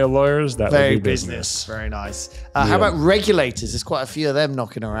family of lawyers. That very would be business. Very nice. How about regulators? There's quite a few of them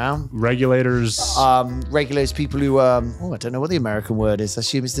knocking around. Regulators. Regulators, people who, I don't know what the American word is. I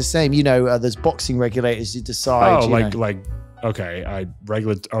assume it's the same. You know, there's boxing regulators who decide.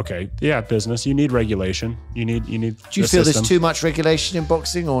 Yeah, business. You need regulation. You need. Do you feel there's too much regulation in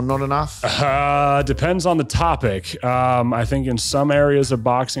boxing or not enough? Depends on the topic. I think in some areas of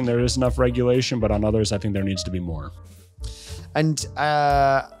boxing there is enough regulation, but on others I think there needs to be more. And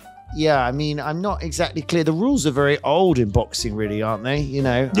yeah, I mean, I'm not exactly clear. The rules are very old in boxing, really, aren't they? You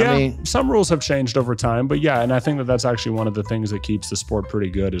know, yeah, I mean, some rules have changed over time, but yeah, and I think that's actually one of the things that keeps the sport pretty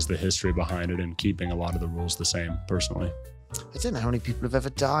good is the history behind it and keeping a lot of the rules the same, personally. I don't know how many people have ever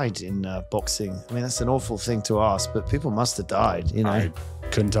died in boxing. I mean, that's an awful thing to ask, but people must have died, you know. I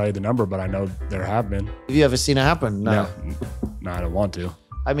couldn't tell you the number, but I know there have been. Have you ever seen it happen? No. No, I don't want to.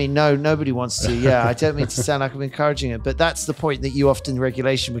 I mean, no, nobody wants to. Yeah, I don't mean to sound like I'm encouraging it, but that's the point that you often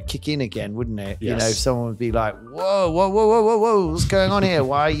regulation would kick in again, wouldn't it? Yes. You know, if someone would be like, whoa, whoa, whoa, whoa, whoa, whoa, what's going on here?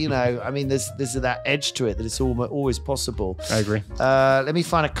 Why, you know, I mean, there's that edge to it that it's always possible. I agree. Let me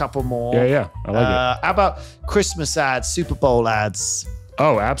find a couple more. Yeah, I like it. How about Christmas ads, Super Bowl ads?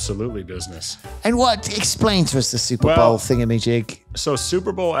 Oh, absolutely business. And explain to us the Super Bowl thingamajig. So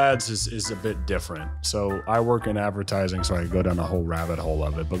Super Bowl ads is a bit different. So I work in advertising, so I go down a whole rabbit hole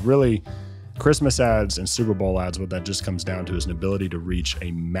of it. But really, Christmas ads and Super Bowl ads, what that just comes down to is an ability to reach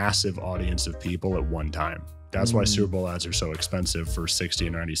a massive audience of people at one time. That's why Super Bowl ads are so expensive for 60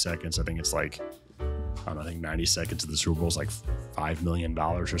 or 90 seconds. I think it's like, I think 90 seconds of the Super Bowl is like $5 million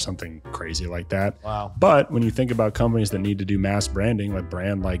or something crazy like that. Wow. But when you think about companies that need to do mass branding, like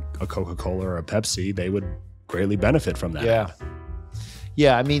brand like a Coca-Cola or a Pepsi, they would greatly benefit from that. Yeah.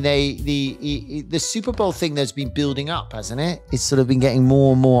 Yeah, I mean, the Super Bowl thing that's been building up, hasn't it? It's sort of been getting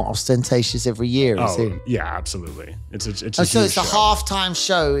more and more ostentatious every year. Yeah, absolutely. It's a so it's a halftime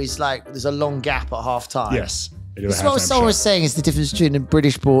show. Is like there's a long gap at halftime. Yes. This is what someone was saying is the difference between a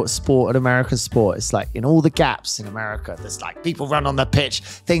British sport and American sport. It's like in all the gaps in America, there's like people run on the pitch,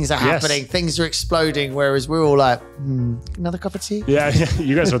 things are happening, things are exploding, whereas we're all like, another cup of tea? Yeah,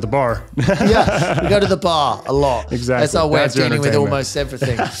 you guys are at the bar. Yeah, we go to the bar a lot. Exactly. That's our way of dealing with almost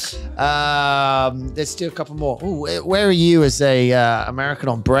everything. Let's do a couple more. Ooh, where are you as a American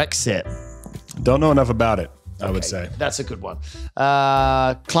on Brexit? Don't know enough about it, I would say. That's a good one.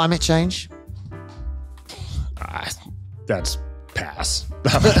 Climate change? That's pass.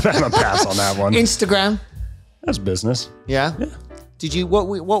 I'm a pass on that one. Instagram? That's business. Yeah? Did you?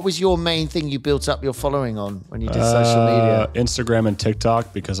 What was your main thing you built up your following on when you did social media? Instagram and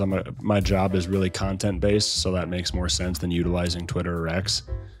TikTok, because my job is really content based, so that makes more sense than utilizing Twitter or X.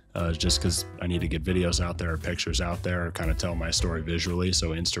 Just because I need to get videos out there, or pictures out there, or kind of tell my story visually.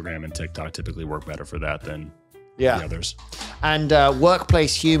 So Instagram and TikTok typically work better for that than the others. And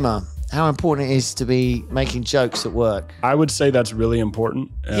workplace humor. How important it is to be making jokes at work? I would say that's really important.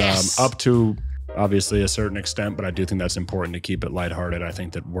 Yes. Up to obviously a certain extent, but I do think that's important to keep it lighthearted. I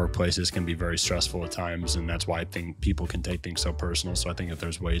think that workplaces can be very stressful at times, and that's why I think people can take things so personal. So I think if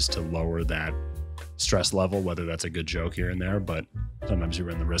there's ways to lower that stress level, whether that's a good joke here and there, but sometimes you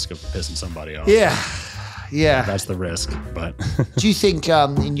run the risk of pissing somebody off. Yeah. That's the risk. But do you think,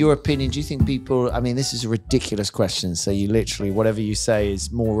 in your opinion, do you think people, I mean, this is a ridiculous question, so you literally, whatever you say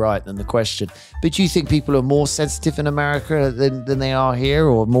is more right than the question, but do you think people are more sensitive in America than they are here,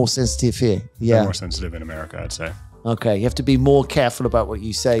 or more sensitive here? Yeah. They're more sensitive in America, I'd say. Okay, you have to be more careful about what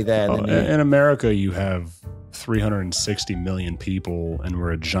you say there. In America, you have 360 million people, and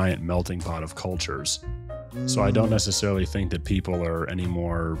we're a giant melting pot of cultures. So I don't necessarily think that people are any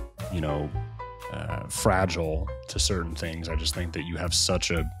more, fragile to certain things. I just think that you have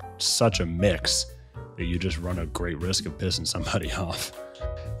such a mix that you just run a great risk of pissing somebody off.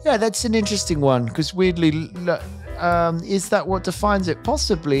 Yeah, that's an interesting one, because weirdly, is that what defines it?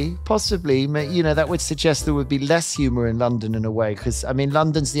 Possibly. That would suggest there would be less humor in London in a way, because I mean,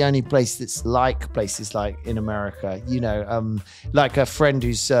 London's the only place that's like places like in America. Like a friend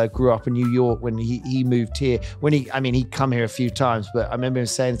who's grew up in New York, when he moved here, he'd come here a few times, but I remember him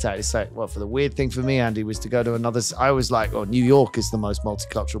saying that it's like, well, for the weird thing for me, Andy, was to go to another. I was like, oh, New York is the most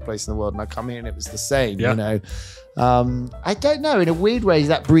multicultural place in the world, and I come here and it was the same. Yeah. I don't know. In a weird way,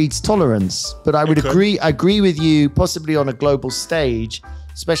 that breeds tolerance. But I would agree with you, possibly on a global stage,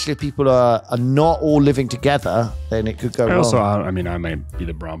 especially if people are not all living together, then it could go wrong. Also, I may be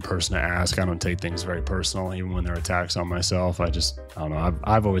the wrong person to ask. I don't take things very personal, even when they're attacks on myself. I don't know.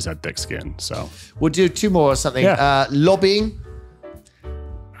 I've always had thick skin, so. We'll do two more or something. Yeah. Lobbying.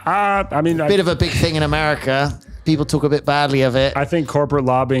 Bit of a big thing in America. People talk a bit badly of it. I think corporate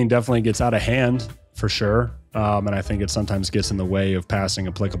lobbying definitely gets out of hand, for sure. And I think it sometimes gets in the way of passing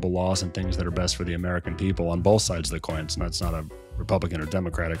applicable laws and things that are best for the American people on both sides of the coin. So that's not a Republican or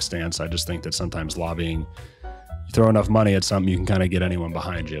Democratic stance. I just think that sometimes lobbying, you throw enough money at something, you can kind of get anyone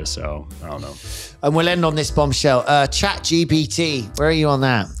behind you. So I don't know. And we'll end on this bombshell. ChatGPT, where are you on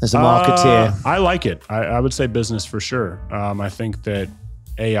that as a marketeer? I like it. I would say business for sure. I think that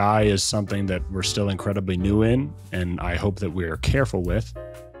AI is something that we're still incredibly new in, and I hope that we're careful with.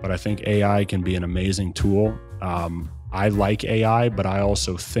 But I think AI can be an amazing tool. I like AI, but I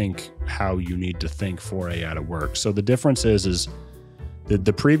also think how you need to think for AI to work. So the difference is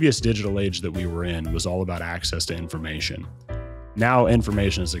the previous digital age that we were in was all about access to information. Now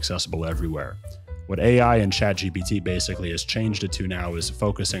information is accessible everywhere. What AI and ChatGPT basically has changed it to now is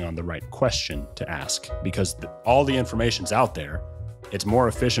focusing on the right question to ask, because all the information's out there. It's more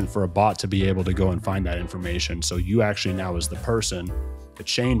efficient for a bot to be able to go and find that information. So you actually now, as the person, it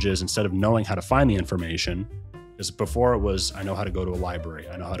changes. Instead of knowing how to find the information, because before it was, I know how to go to a library,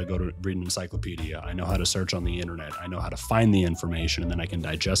 I know how to go to read an encyclopedia, I know how to search on the internet, I know how to find the information, and then I can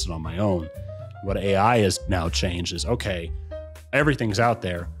digest it on my own. What AI has now changed is, okay, everything's out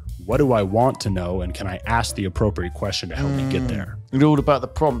there. What do I want to know? And can I ask the appropriate question to help me get there? It's all about the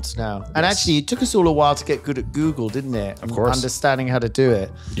prompts now. Yes. And actually, it took us all a while to get good at Google, didn't it? Of course. Understanding how to do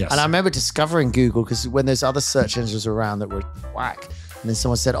it. Yes. And I remember discovering Google because when there's other search engines around that were whack, and then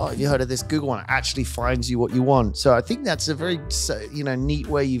someone said, oh, have you heard of this Google one? It actually finds you what you want. So I think that's a very, neat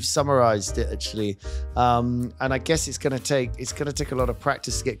way you've summarized it, actually. And I guess it's going to take a lot of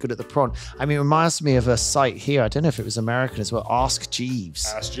practice to get good at the prompt. I mean, it reminds me of a site here. I don't know if it was American as well. Ask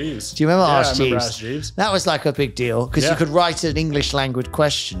Jeeves. Ask Jeeves. Do you remember Ask I Jeeves? remember Ask Jeeves. That was like a big deal because you could write an English language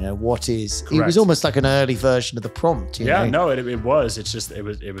question. What is? Correct. It was almost like an early version of the prompt. You know? No, it was. It's just it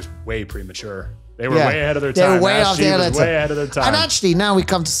was way premature. They were way ahead of their time. They were way ahead of their time. And actually, now we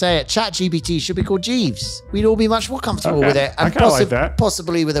come to say it, ChatGPT should be called Jeeves. We'd all be much more comfortable with it. And I kind of like that.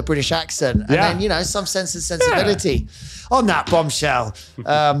 Possibly with a British accent. And then, some sense of sensibility. Yeah. On that bombshell.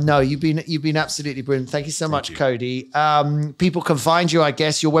 No, you've been absolutely brilliant. Thank you so much, Kody. People can find you, I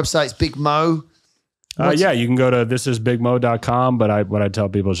guess. Your website's Big Mo. You can go to thisisbigmo.com, but what I tell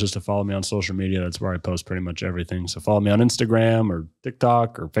people is just to follow me on social media. That's where I post pretty much everything. So follow me on Instagram or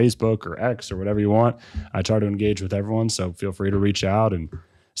TikTok or Facebook or X or whatever you want. I try to engage with everyone, so feel free to reach out and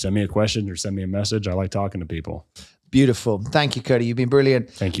send me a question or send me a message. I like talking to people. Beautiful. Thank you, Kody. You've been brilliant.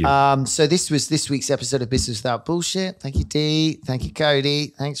 Thank you. So this was this week's episode of Business Without Bullshit. Thank you, D. Thank you,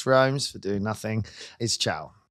 Kody. Thanks, Rome's, for doing nothing. It's ciao.